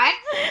response.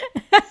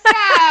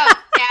 So,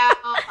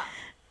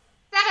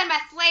 7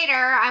 months later,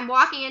 I'm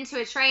walking into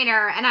a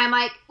trainer, and I'm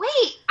like,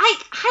 wait,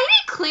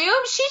 Heidi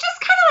Klum, she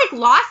just kind of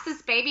lost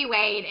this baby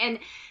weight. And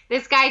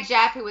this guy,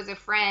 Jeff, who was a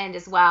friend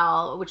as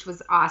well, which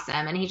was awesome.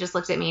 And he just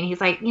looked at me, and he's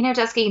like,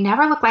 Jessica, you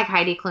never looked like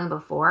Heidi Klum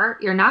before.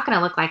 You're not going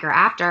to look like her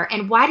after.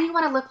 And why do you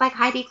want to look like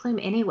Heidi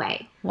Klum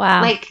anyway?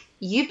 Wow.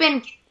 You've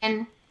been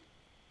given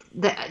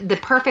the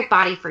perfect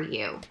body for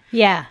you.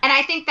 Yeah. And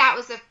I think that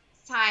was the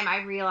first time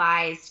I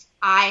realized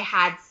I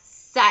had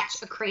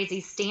such a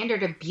crazy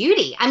standard of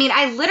beauty. I mean,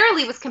 I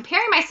literally was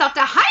comparing myself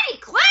to Heidi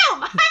Klum.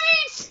 I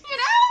mean, she's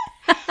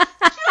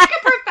like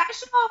a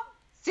professional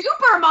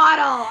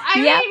supermodel. I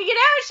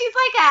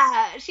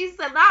mean, she's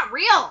not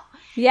real.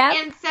 Yeah.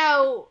 And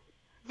so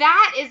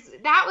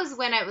that was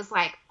when it was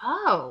like,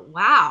 oh,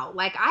 wow.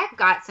 I've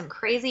got some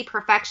crazy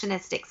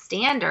perfectionistic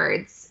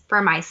standards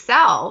for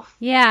myself.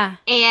 Yeah.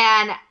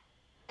 And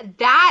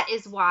that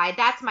is why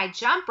that's my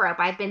jump rope.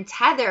 I've been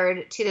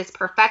tethered to this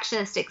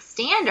perfectionistic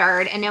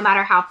standard, and no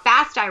matter how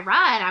fast I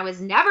run, I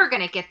was never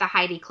going to get the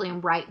Heidi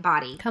Klum right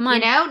body. Come on.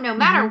 No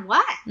matter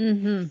what.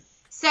 Mm-hmm.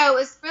 So it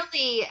was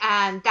really,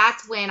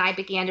 that's when I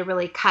began to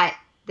really cut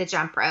the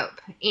jump rope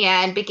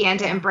and began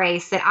to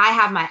embrace that I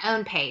have my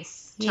own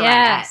pace to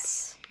run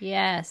it.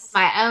 Yes.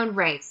 My own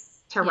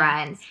race to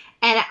run.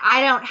 And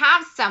I don't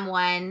have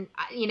someone,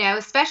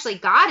 especially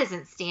God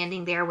isn't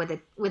standing there with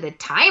a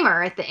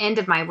timer at the end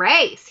of my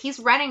race. He's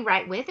running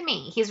right with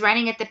me. He's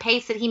running at the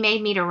pace that he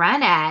made me to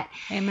run at.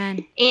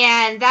 Amen.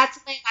 And that's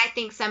when I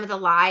think some of the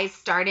lies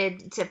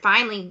started to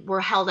finally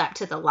were held up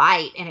to the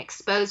light and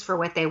exposed for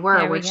what they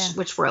were,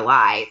 which were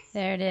lies.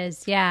 There it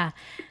is. Yeah.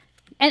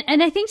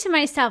 And I think to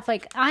myself,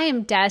 like, I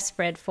am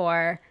desperate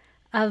for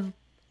a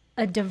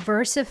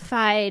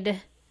diversified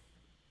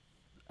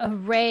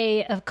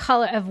array of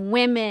color of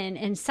women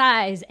and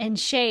size and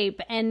shape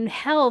and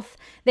health.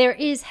 There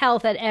is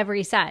health at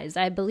every size.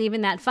 I believe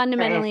in that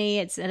fundamentally.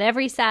 It's at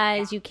every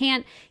size. Your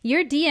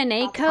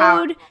DNA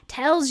code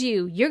tells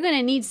you're going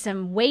to need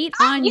some weight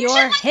on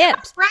your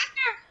hips.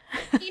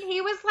 I mean,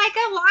 he was like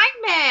a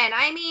lineman.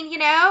 I mean,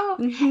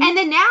 and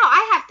then now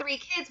I have 3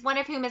 kids, one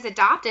of whom is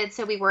adopted.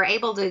 So we were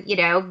able to,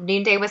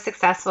 Noonday was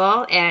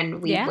successful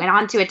and we went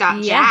on to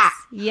adopt Jack.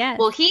 Yes.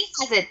 Well, he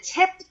has a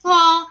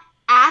typical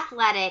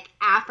athletic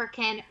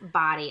African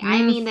body.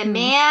 I mean, the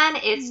man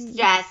is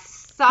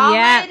just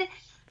solid,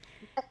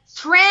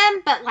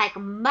 trim, but like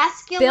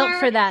muscular. Built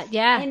for that,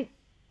 yeah.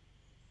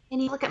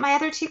 And you look at my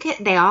other 2 kids,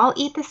 they all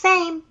eat the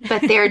same,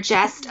 but they're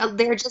just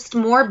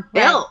more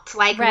built,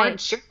 more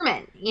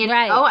German,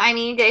 I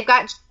mean, they've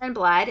got German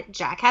blood.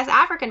 Jack has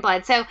African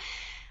blood. So,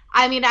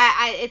 I mean,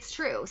 it's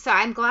true. So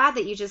I'm glad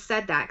that you just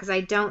said that, because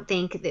I don't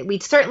think that we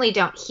certainly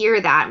don't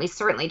hear that. And we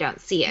certainly don't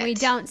see it. We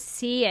don't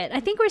see it. I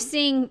think we're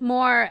seeing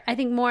more. I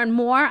think more and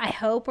more. I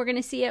hope we're going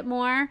to see it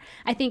more.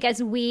 I think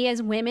as we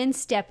as women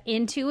step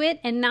into it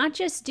and not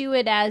just do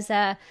it as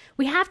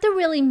we have to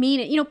really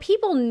mean it.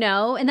 People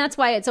know, and that's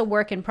why it's a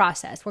work in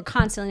process. We're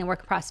constantly a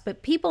work in process,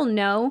 but people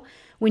know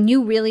when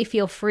you really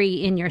feel free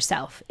in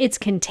yourself. It's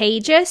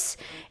contagious.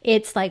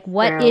 It's like,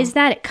 what is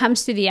that? It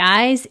comes through the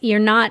eyes. You're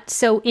not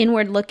so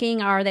inward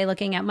looking. Are they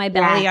looking at my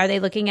belly? Are they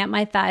looking at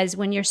my thighs?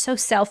 When you're so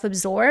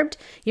self-absorbed,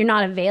 you're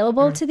not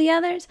available to the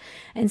others.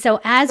 And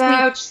so as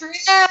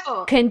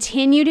we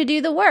continue to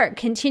do the work,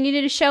 continue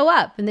to show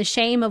up in the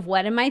shame of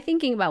what am I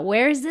thinking about?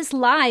 Where is this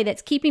lie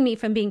that's keeping me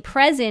from being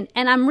present?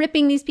 And I'm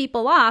ripping these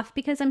people off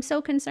because I'm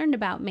so concerned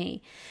about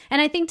me.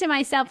 And I think to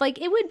myself, like,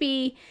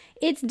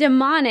 it's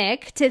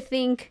demonic to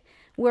think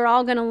we're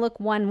all going to look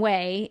one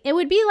way. It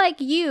would be like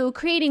you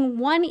creating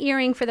one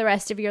earring for the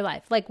rest of your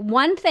life. Like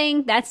one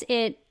thing, that's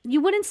it. You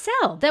wouldn't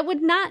sell. That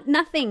would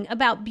nothing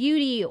about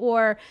beauty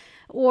or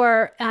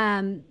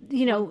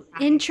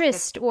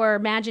interest or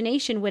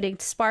imagination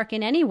would spark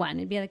in anyone.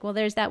 It'd be like, well,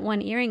 there's that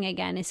one earring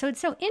again. And so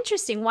it's so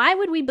interesting. Why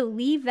would we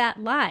believe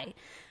that lie?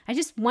 I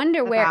just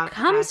wonder where it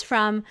comes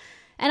from.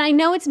 And I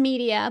know it's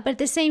media, but at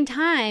the same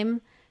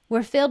time,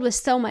 we're filled with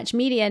so much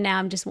media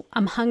now.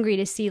 I'm hungry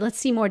to see. Let's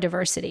see more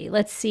diversity.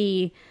 Let's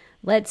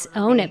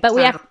own it. But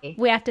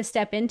we have to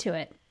step into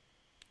it.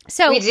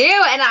 So we do,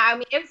 and I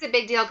mean, it was a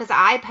big deal because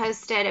I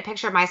posted a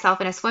picture of myself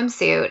in a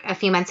swimsuit a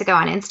few months ago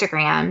on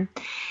Instagram,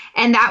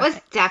 and that was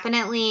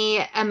definitely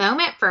a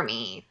moment for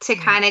me to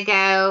kind of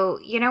go,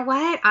 you know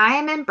what? I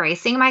am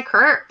embracing my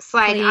curves.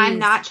 Like, I'm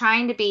not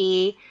trying to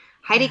be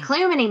Heidi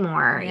Klum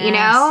anymore.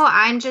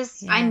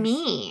 Yes. I'm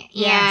me.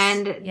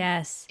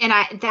 Yes. And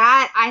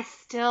I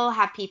still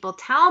have people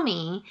tell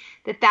me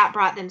that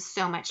brought them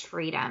so much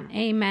freedom.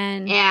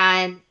 Amen.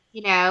 And,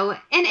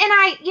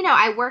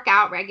 I work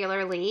out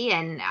regularly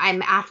and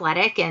I'm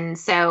athletic. And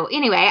so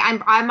anyway,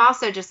 I'm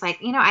also just like,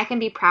 I can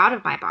be proud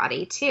of my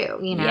body too,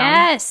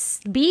 Yes.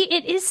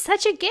 It is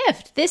such a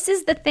gift. This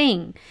is the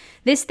thing.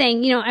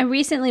 I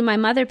recently, my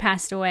mother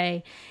passed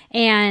away,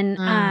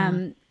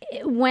 and,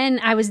 when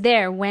I was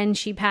there, when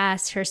she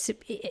passed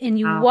and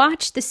you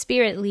watch the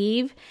spirit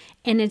leave,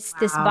 and it's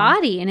this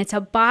body, and it's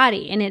a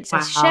body, and it's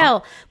a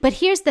shell. But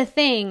here's the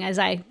thing, as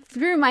I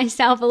threw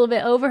myself a little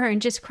bit over her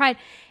and just cried,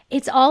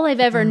 it's all I've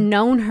ever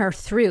known her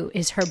through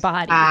is her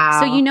body.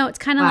 So, it's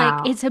kind of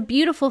like, it's a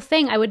beautiful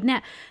thing. I would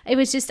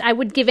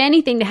give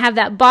anything to have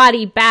that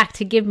body back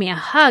to give me a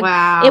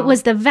hug. It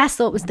was the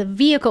vessel, it was the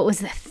vehicle, it was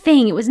the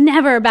thing. It was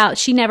never about,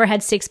 she never had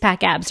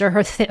 6-pack abs or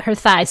her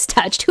thighs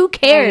touched. Who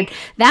cared? Right.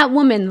 That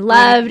woman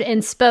loved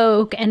and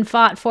spoke and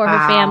fought for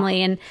her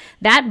family, and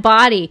that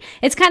body.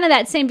 It's kind of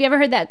that same, have you ever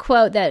heard that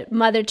quote that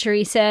Mother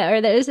Teresa,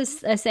 or there's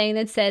a saying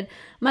that said,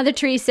 Mother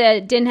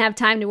Teresa didn't have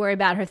time to worry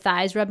about her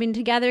thighs rubbing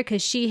together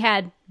because she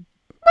had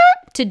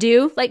to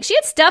do. Like, she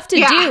had stuff to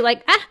do.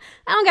 Like, I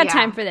don't got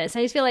time for this.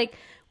 I just feel like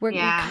we're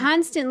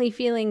constantly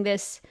feeling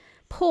this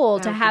pull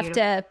to have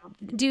to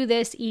do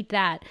this, eat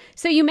that.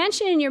 So you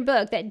mentioned in your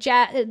book that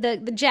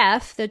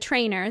Jeff, the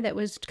trainer that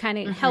was kind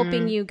of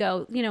helping you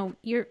go,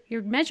 you're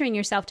measuring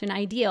yourself to an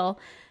ideal,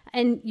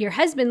 and your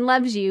husband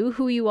loves you,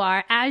 who you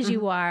are, as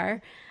you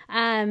are.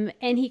 And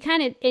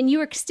you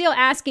were still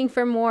asking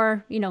for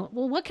more,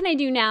 well, what can I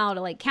do now to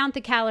like count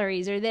the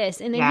calories or this?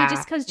 And then he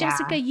just goes,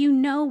 Jessica, you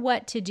know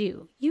what to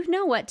do. You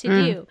know what to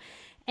do.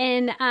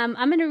 And I'm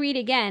going to read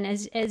again.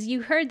 As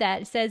you heard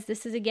that, it says,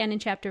 this is again in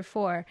chapter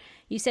 4.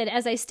 You said,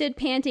 as I stood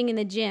panting in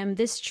the gym,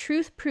 this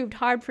truth proved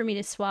hard for me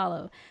to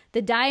swallow.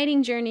 The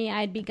dieting journey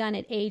I had begun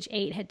at age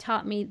 8 had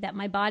taught me that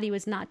my body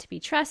was not to be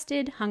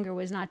trusted, hunger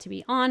was not to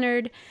be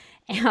honored.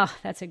 Oh,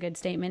 that's a good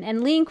statement.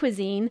 And lean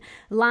cuisine,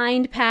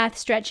 lined path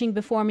stretching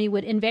before me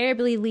would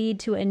invariably lead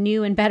to a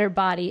new and better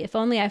body if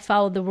only I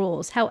followed the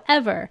rules.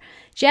 However,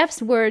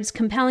 Jeff's words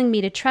compelling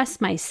me to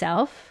trust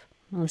myself,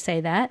 I'll say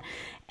that,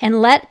 and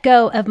let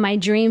go of my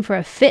dream for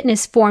a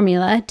fitness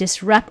formula,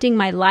 disrupting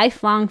my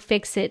lifelong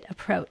fix-it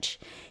approach.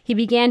 He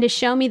began to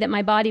show me that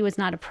my body was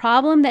not a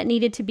problem that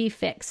needed to be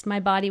fixed. My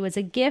body was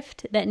a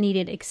gift that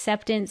needed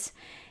acceptance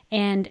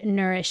and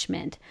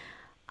nourishment.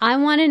 I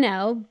want to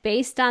know,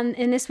 based on,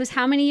 and this was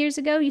how many years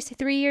ago? You say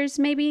 3 years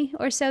maybe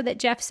or so that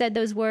Jeff said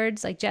those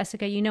words? Like,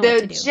 Jessica, you know what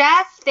to do. The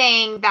Jeff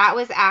thing, that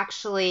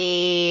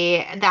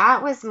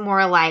was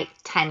more like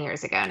 10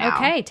 years ago now.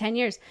 Okay, 10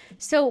 years.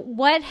 So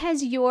what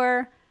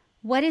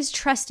is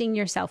trusting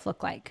yourself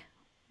look like?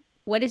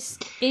 What is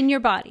in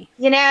your body?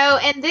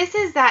 And this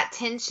is that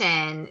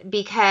tension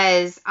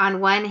because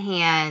on one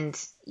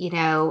hand,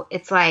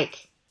 it's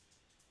like,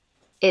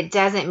 it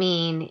doesn't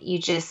mean you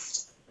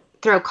just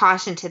throw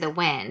caution to the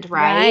wind,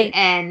 right?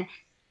 And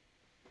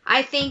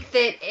I think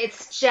that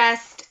it's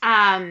just,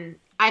 I'm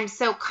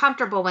so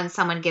comfortable when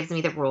someone gives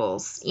me the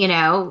rules,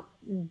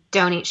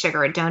 don't eat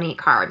sugar, don't eat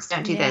carbs,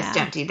 don't do this,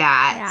 don't do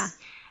that.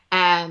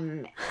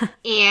 And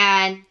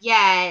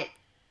yet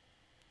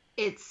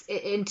it's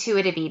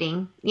intuitive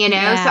eating, So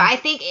I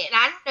think, and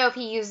I don't know if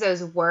he used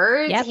those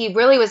words. Yep. He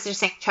really was just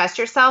saying, trust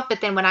yourself. But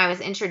then when I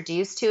was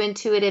introduced to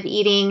intuitive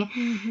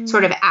eating,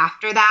 sort of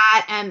after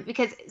that,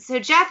 so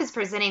Jeff is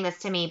presenting this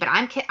to me, but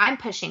I'm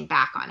pushing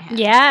back on him.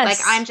 Yes.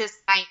 Like,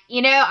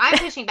 I'm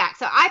pushing back.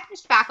 So I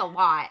pushed back a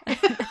lot.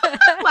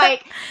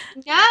 Like,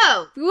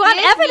 no. We want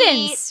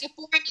evidence. A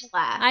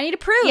formula. I need a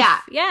proof.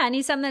 Yeah. I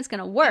need something that's going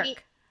to work. I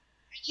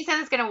need something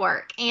that's going to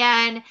work.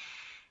 And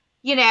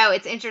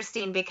it's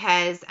interesting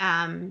because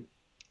I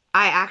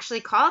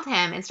actually called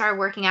him and started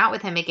working out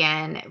with him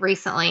again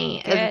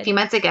recently, a few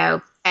months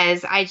ago,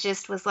 as I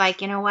just was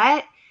like, you know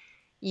what?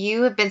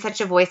 You have been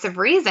such a voice of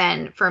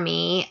reason for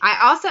me.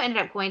 I also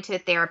ended up going to a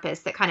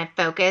therapist that kind of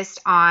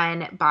focused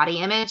on body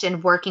image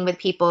and working with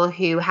people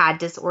who had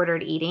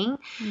disordered eating.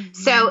 Mm-hmm.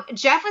 So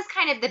Jeff was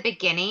kind of the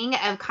beginning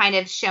of kind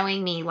of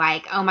showing me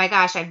like, oh my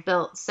gosh, I've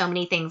built so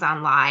many things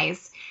on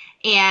lies.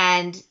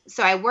 And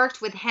so I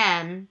worked with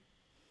him.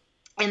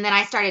 And then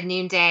I started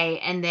Noonday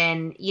and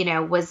then,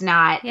 was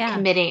not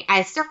committing.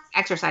 I still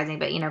exercising,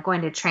 but,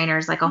 going to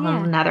trainers like a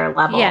whole nother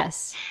level.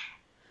 Yes.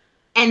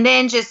 And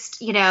then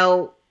just,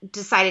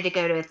 decided to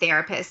go to a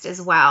therapist as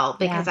well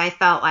because I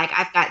felt like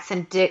I've got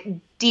some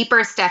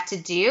deeper stuff to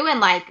do. And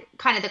like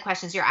kind of the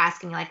questions you're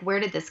asking, like, where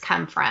did this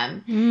come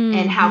from? Mm-hmm.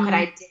 And how could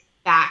I dig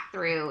back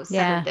through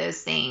some of those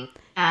things?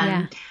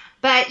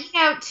 But,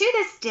 to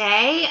this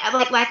day,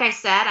 like I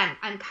said,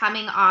 I'm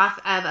coming off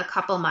of a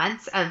couple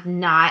months of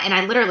not, and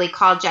I literally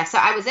called Jeff. So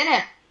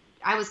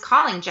I was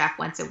calling Jeff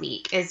once a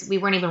week as we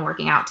weren't even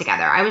working out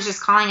together. I was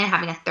just calling and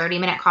having a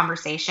 30-minute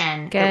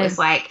conversation. Good. It was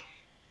like,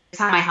 this is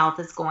how my health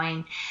is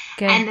going.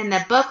 Good. And then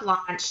the book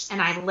launched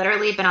and I've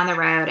literally been on the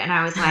road and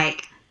I was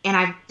like, and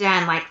I've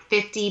done like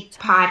 50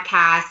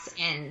 podcasts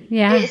and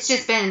it's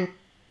just been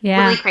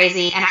really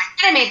crazy. And I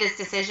kind of made this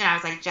decision. I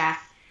was like, Jeff,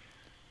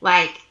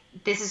 like,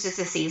 this is just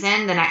a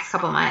season. The next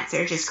couple months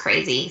are just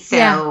crazy.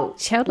 So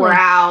we're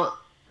out.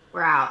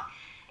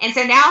 And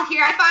so now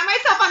here I find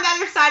myself on the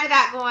other side of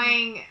that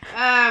going,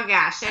 oh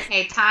gosh,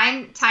 okay,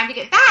 time to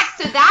get back.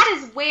 So that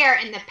is where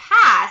in the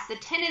past, the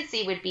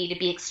tendency would be to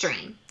be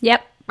extreme.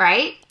 Yep.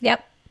 Right?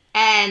 Yep.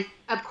 And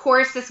of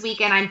course, this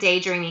weekend I'm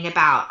daydreaming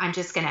about, I'm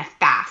just going to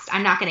fast.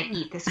 I'm not going to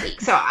eat this week.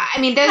 So, I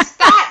mean, those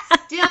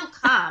thoughts still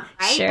come,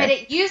 right? Sure. But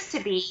it used to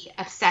be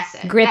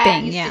obsessive. Gripping,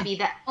 that used to be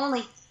the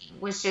only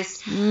was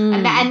just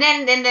and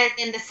then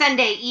in the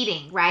Sunday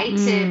eating, right?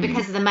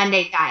 Because of the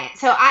Monday diet.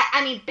 So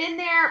I mean, been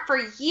there for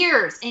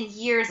years and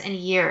years and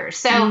years.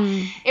 So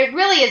it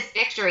really is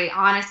victory,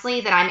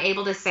 honestly, that I'm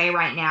able to say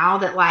right now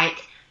that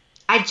like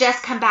I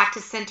just come back to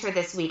center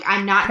this week.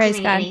 I'm not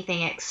doing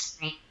anything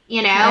extreme.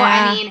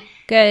 I mean,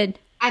 good.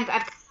 I've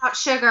cut out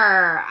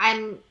sugar.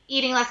 I'm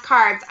eating less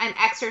carbs. I'm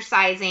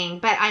exercising,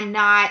 but I'm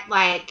not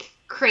like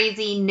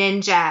crazy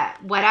ninja,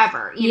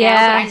 whatever. But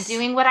I'm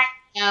doing what I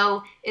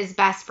know is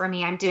best for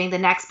me. I'm doing the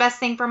next best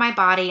thing for my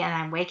body, and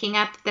I'm waking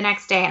up the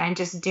next day and I'm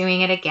just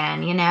doing it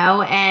again,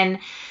 and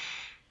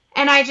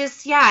I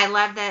just, I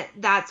love that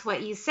that's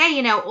what you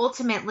say,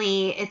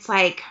 ultimately it's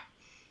like,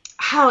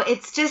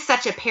 it's just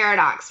such a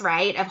paradox,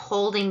 right? Of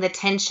holding the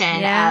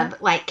tension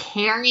of like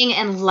caring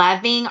and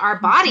loving our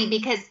body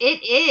because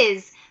it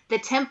is the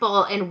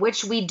temple in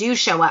which we do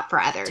show up for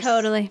others.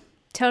 Totally.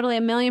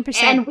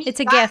 1,000,000%. And it's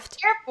a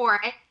gift. Care for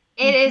it.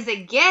 It is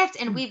a gift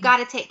and we've got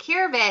to take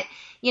care of it.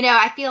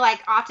 I feel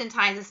like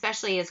oftentimes,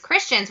 especially as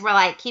Christians, we're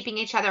like keeping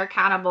each other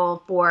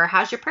accountable for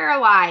how's your prayer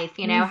life,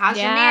 how's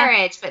your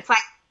marriage? But it's like,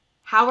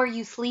 how are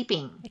you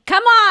sleeping?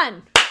 Come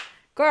on,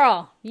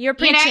 girl, you're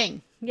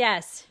preaching.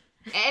 Yes.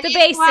 The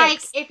basics. Like,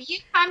 if you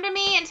come to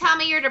me and tell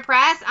me you're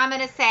depressed, I'm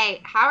going to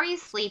say, how are you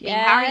sleeping?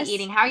 Yes. How are you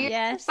eating? How are you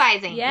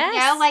exercising? Yes. You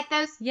know, like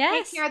those,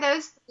 take care of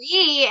those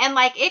 3, and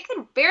like, it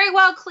could very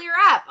well clear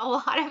up a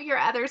lot of your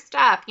other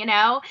stuff, you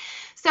know?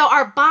 So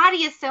our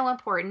body is so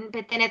important,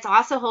 but then it's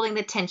also holding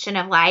the tension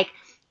of like,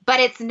 but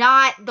it's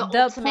not the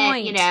ultimate,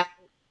 point. You know,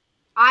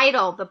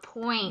 idol, the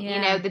point, you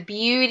know, the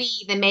beauty,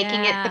 the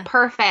making it the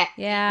perfect,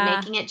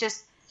 making it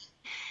just.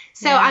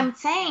 So I'm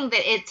saying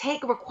that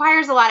it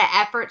requires a lot of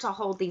effort to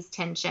hold these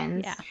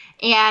tensions,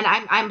 and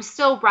I'm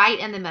still right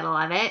in the middle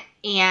of it,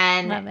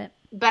 and love it.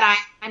 But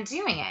I'm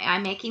doing it.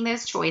 I'm making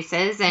those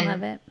choices, and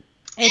love it.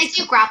 I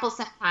do grapple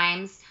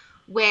sometimes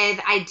with.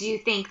 I do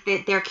think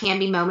that there can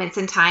be moments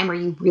in time where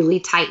you really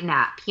tighten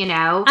up. You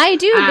know, I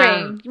do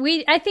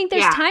agree. I think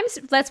there's times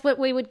that's what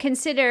we would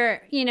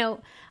consider. You know.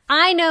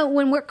 I know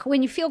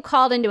when you feel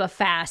called into a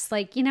fast,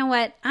 like, you know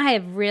what, I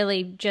have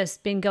really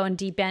just been going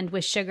deep end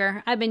with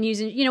sugar. I've been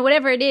using, you know,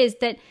 whatever it is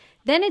that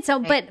then it's,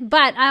 but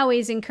I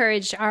always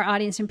encourage our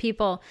audience and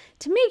people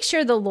to make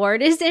sure the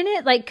Lord is in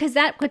it, like, because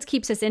that's what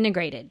keeps us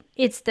integrated.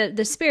 It's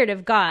the Spirit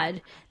of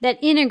God that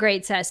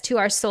integrates us to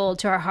our soul,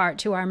 to our heart,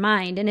 to our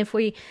mind. And if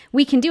we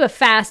can do a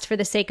fast for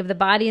the sake of the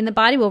body, and the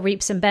body will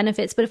reap some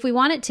benefits, but if we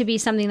want it to be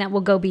something that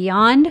will go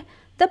beyond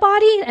the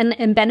body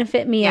and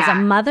benefit me as a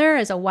mother,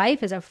 as a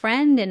wife, as a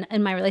friend, and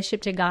in my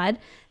relationship to God,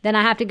 then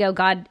I have to go,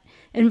 God,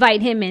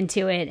 invite him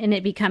into it, and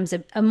it becomes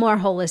a more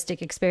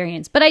holistic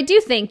experience. But I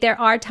do think there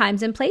are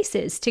times and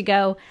places to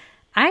go,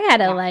 I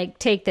gotta like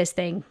take this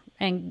thing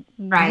and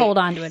hold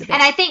on to it a bit.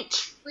 And I think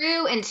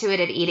true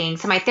intuitive eating.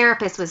 So my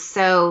therapist was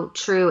so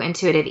true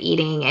intuitive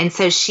eating. And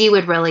so she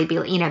would really be,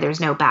 you know, there's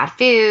no bad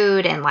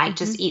food, and like,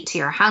 just eat to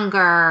your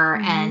hunger.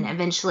 And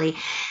eventually,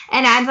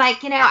 and I'm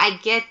like, you know, I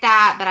get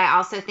that, but I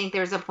also think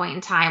there's a point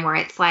in time where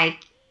it's like,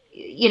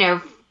 you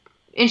know,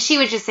 and she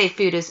would just say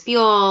food is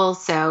fuel.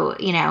 So,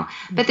 you know,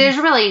 but there's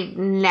really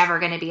never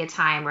going to be a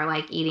time where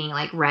like eating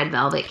like red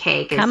velvet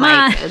cake is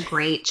like a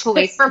great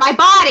choice for my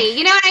body.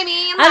 You know what I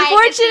mean? Like,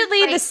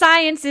 unfortunately, the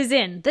science is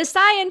in. The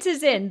science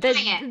is in.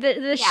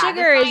 The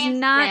sugar is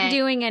not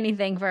doing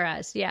anything for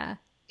us. Yeah.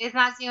 It's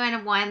not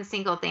doing one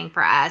single thing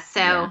for us.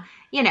 So,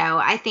 you know,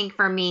 I think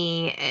for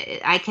me,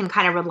 I can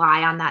kind of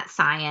rely on that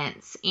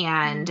science,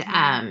 and,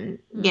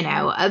 you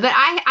know, but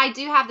I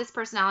do have this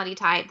personality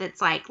type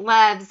that's like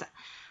loves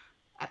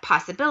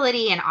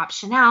possibility and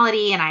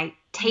optionality, and I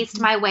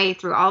taste my way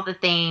through all the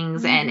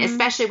things, and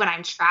especially when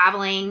I'm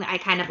traveling, I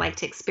kind of like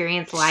to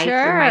experience life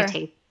through my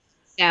taste.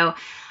 So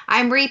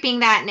I'm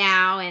reaping that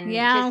now, and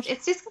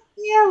it's just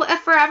a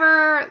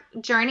forever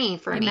journey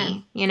for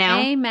me, you know?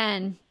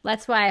 Amen.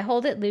 That's why I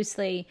hold it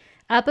loosely.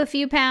 Up a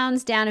few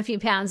pounds, down a few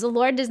pounds. The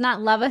Lord does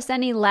not love us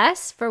any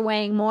less for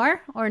weighing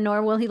more, or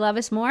nor will he love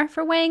us more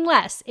for weighing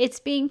less. It's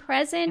being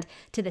present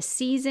to the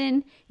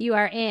season you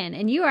are in,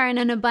 and you are in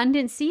an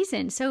abundant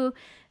season. So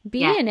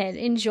be in it,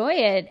 enjoy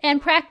it,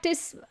 and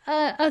practice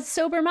a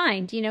sober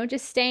mind, you know,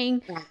 just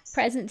staying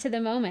present to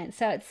the moment.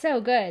 So it's so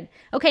good.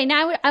 Okay,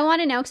 now I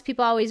want to know,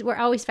 because we're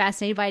always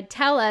fascinated by,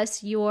 tell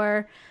us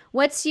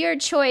what's your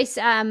choice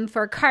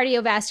for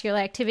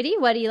cardiovascular activity?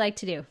 What do you like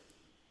to do?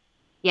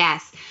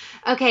 Yes.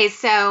 Okay,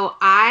 so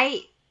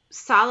I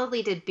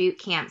solidly did boot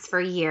camps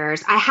for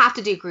years. I have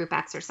to do group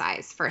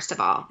exercise, first of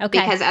all,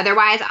 because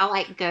otherwise I'll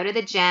like go to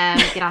the gym,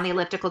 get on the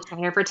elliptical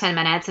trainer for 10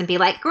 minutes and be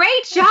like,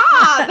 great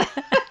job.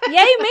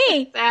 Yay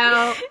me.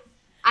 So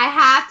I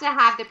have to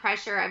have the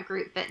pressure of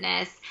group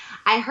fitness.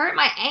 I hurt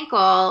my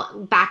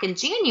ankle back in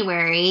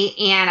January,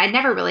 and I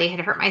never really had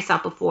hurt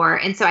myself before.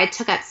 And so I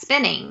took up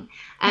spinning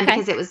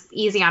because it was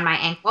easy on my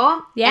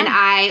ankle. Yeah. And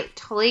I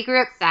totally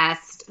grew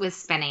obsessed with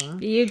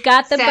spinning. You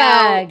got the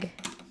bug.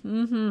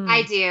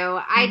 I do.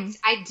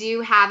 I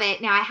do have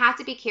it. Now I have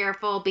to be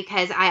careful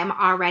because I am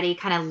already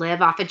kind of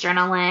live off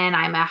adrenaline.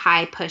 I'm a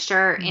high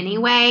pusher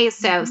anyway.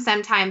 So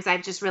sometimes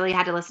I've just really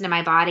had to listen to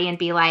my body and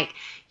be like,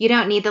 you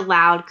don't need the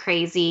loud,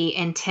 crazy,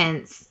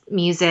 intense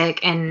music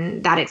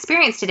and that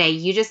experience today.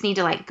 You just need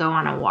to like go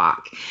on a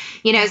walk,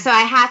 you know? So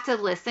I have to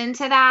listen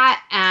to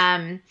that.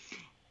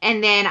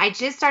 And then I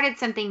just started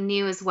something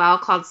new as well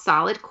called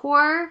Solid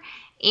Core.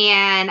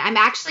 And I'm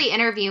actually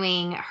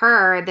interviewing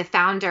her, the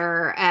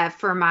founder,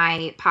 for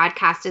my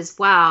podcast as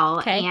well.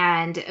 Okay.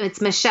 And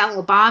it's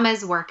Michelle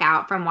Obama's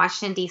workout from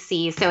Washington,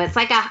 D.C. So it's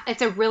like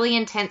it's a really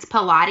intense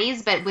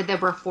Pilates, but with a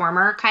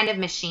reformer kind of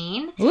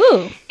machine.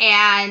 Ooh.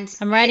 And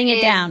I'm writing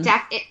it down.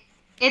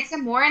 It's a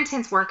more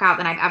intense workout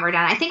than I've ever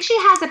done. I think she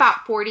has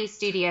about 40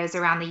 studios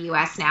around the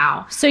U.S.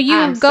 now. So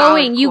you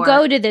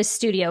go to this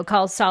studio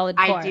called Solid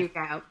Core. I do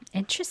go.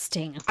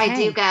 Interesting. Okay. I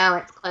do go.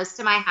 It's close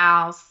to my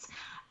house.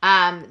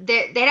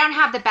 They don't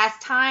have the best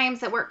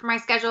times that work for my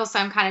schedule, so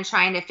I'm kind of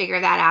trying to figure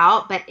that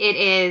out. But it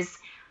is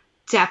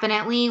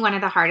definitely one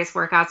of the hardest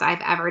workouts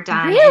I've ever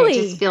done. Really?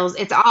 It just feels,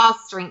 it's all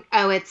strength.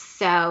 Oh,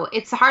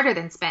 it's harder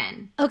than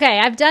spin. Okay,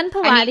 I've done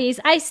Pilates.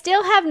 I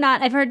still have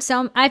not.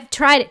 I've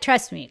tried it.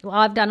 Trust me. Well,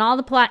 I've done all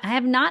the Pilates. I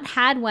have not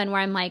had one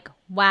where I'm like,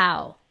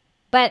 wow.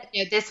 But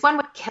this one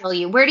would kill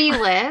you. Where do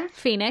you live?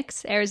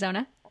 Phoenix,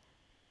 Arizona.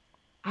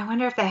 I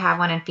wonder if they have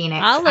one in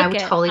Phoenix. I'll look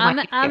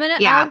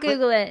I'll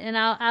Google it and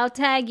I'll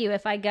tag you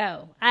if I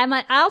go.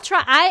 I'll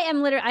try.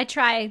 I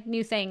try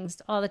new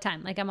things all the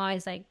time. Like I'm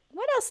always like,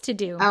 what else to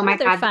do? Oh my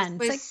God, fun?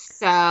 This was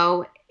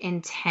so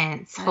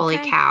intense. Okay. Holy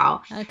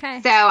cow.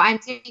 Okay. So I'm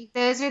doing,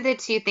 those are the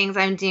two things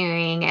I'm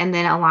doing. And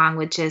then along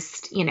with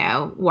just,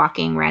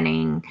 walking,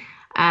 running.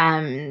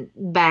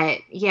 But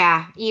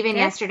yeah, even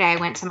yesterday I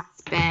went to my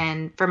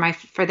spin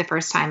for the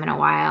first time in a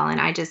while. And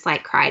I just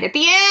like cried at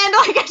the end.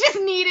 Like I just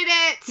needed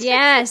it.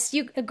 Yes,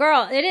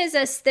 girl, it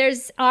is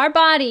there's our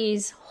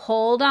bodies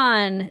hold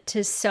on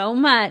to so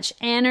much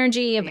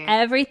energy of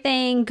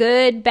everything,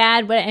 good,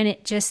 bad, and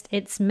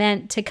it's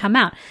meant to come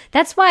out.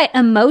 That's why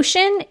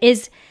emotion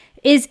is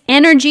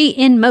energy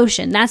in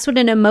motion. That's what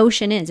an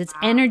emotion is. It's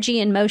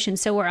energy in motion.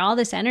 So we're all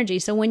this energy.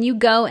 So when you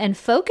go and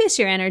focus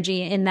your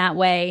energy in that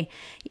way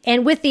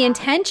and with the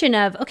intention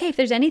of, okay, if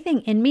there's anything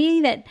in me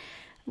that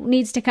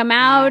needs to come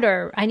out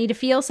or I need to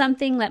feel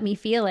something, let me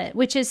feel it,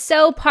 which is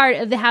so part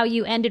of how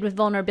you ended with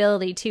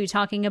vulnerability too,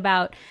 talking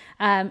about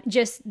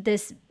just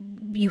this,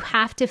 you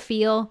have to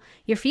feel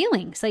your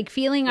feelings. Like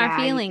feeling our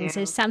feelings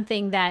is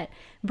something that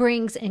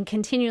brings and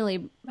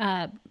continually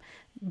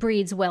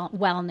breeds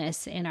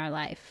wellness in our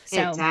life.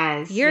 So it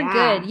does. You're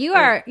good. You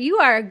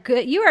are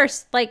good. You are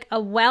like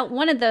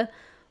one of the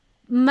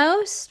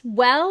most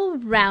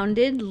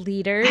well-rounded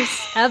leaders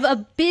of a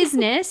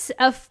business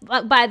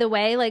by the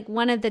way, like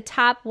one of the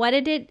top, what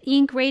did it,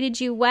 Inc.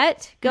 rated you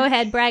what? Go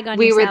ahead, brag on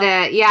yourself. We were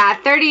the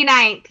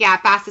 39th,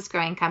 fastest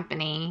growing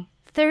company.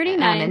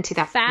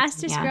 39th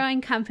fastest growing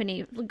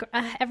company.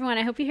 Everyone,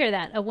 I hope you hear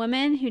that. A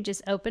woman who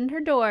just opened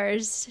her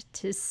doors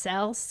to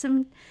sell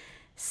some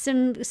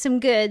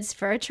goods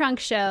for a trunk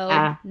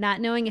show,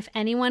 not knowing if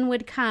anyone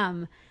would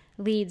come,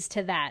 leads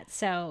to that.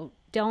 So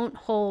don't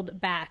hold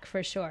back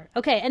for sure.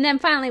 Okay, and then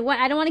finally,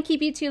 I don't want to keep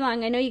you too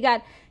long. I know you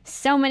got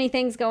so many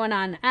things going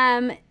on.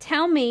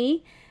 Tell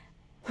me,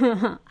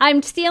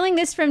 I'm stealing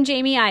this from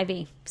Jamie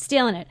Ivey.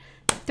 Stealing it.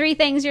 3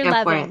 things you're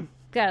loving.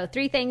 Go.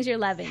 3 things you're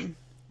loving.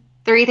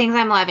 3 things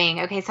I'm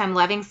loving. Okay, so I'm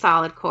loving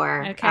Solid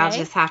Core. Okay. I'll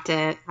just have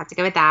to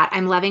go with that.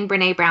 I'm loving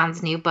Brene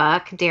Brown's new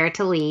book, Dare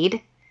to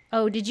Lead.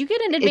 Oh, did you get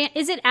an advance?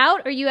 Is it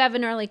out or you have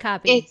an early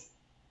copy?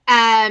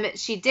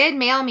 She did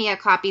mail me a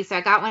copy, so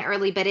I got one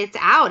early, but it's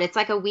out. It's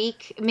like a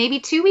week, maybe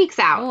 2 weeks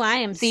out. Oh, I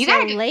am so you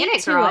gotta late get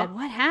it, to girl. it.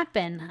 What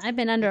happened? I've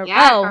been under.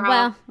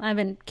 Well, I've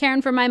been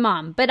caring for my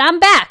mom, but I'm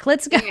back.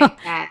 Let's go.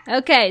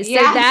 Okay, so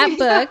that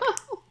book,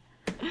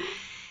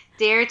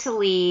 Dare to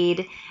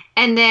Lead.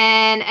 And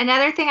then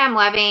another thing I'm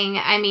loving,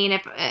 I mean,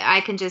 if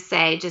I can just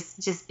say,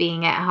 just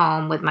being at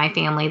home with my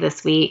family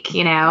this week,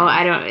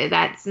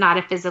 that's not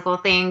a physical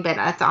thing, but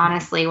that's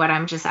honestly what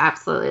I'm just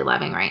absolutely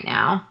loving right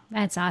now.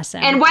 That's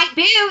awesome. And white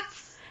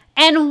boots.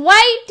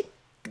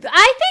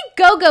 I think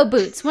go-go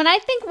boots. When I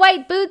think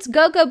white boots,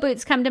 go-go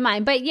boots come to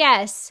mind. But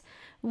yes,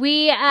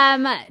 we,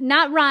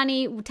 not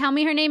Ronnie, tell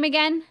me her name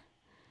again.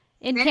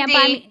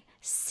 Cindy.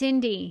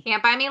 Cindy.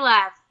 Can't Buy Me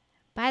Love.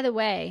 By the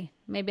way,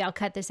 maybe I'll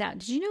cut this out.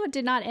 Did you know it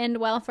did not end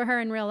well for her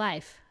in real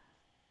life?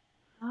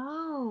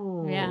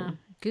 Oh. Yeah.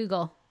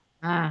 Google.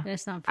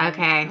 It's not funny.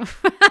 Okay.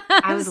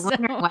 I was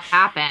wondering what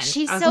happened.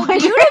 She's so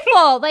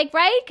beautiful. Like,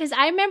 right? Because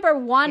I remember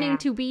wanting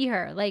to be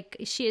her. Like,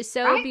 she is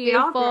so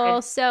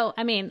beautiful. So,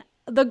 I mean,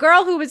 the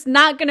girl who was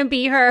not going to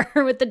be her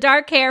with the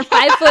dark hair,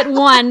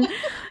 5'1".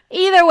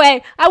 Either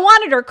way, I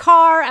wanted her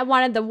car. I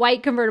wanted the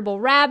white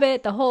convertible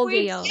Rabbit, the whole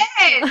deal.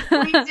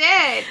 We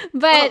did.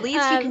 But at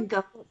least you can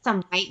go get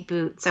some white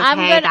boots. Okay,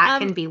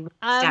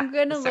 I'm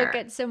going to look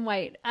at some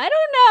white. I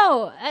don't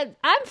know.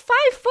 I'm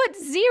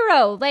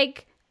 5'0".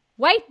 Like,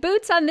 white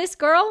boots on this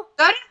girl?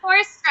 Go to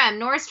Nordstrom,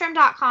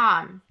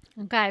 Nordstrom.com.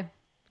 Okay.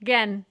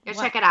 Again. Go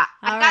check it out.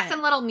 I've got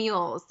some little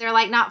mules. They're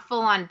like not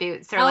full on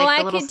boots. They're like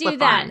the little slip-on.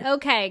 I could do that.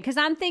 Okay. Because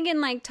I'm thinking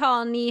like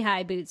tall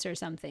knee-high boots or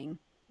something.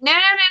 No.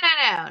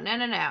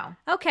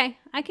 Okay.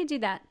 I could do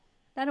that.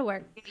 That'll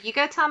work. You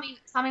go tell me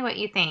what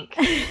you think.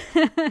 All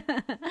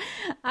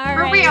right.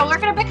 For real, we're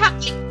going to become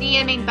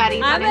DMing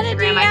buddies on Instagram. I'm going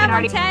to DM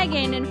and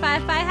tagging, and if I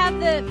have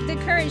the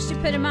courage to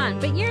put them on.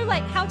 But you're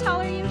like, how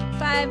tall are you?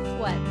 5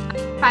 what?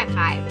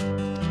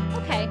 5'5".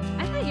 Okay.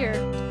 I thought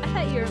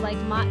you're like,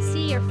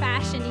 see, your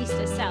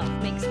fashionista self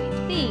makes me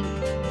think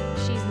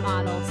she's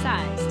model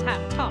size,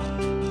 tall.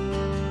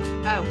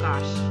 Oh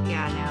gosh,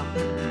 yeah, no.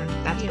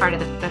 Mm-mm. That's part of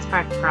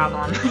the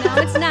problem. No,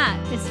 it's not.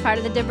 It's part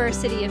of the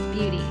diversity of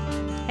beauty.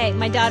 Hey,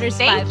 my daughter's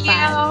 5'5".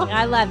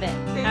 I love it.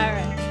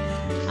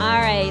 All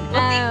right.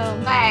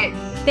 Well,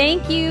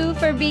 thank you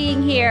for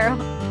being here.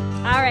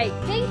 All right.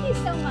 Thank you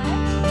so much.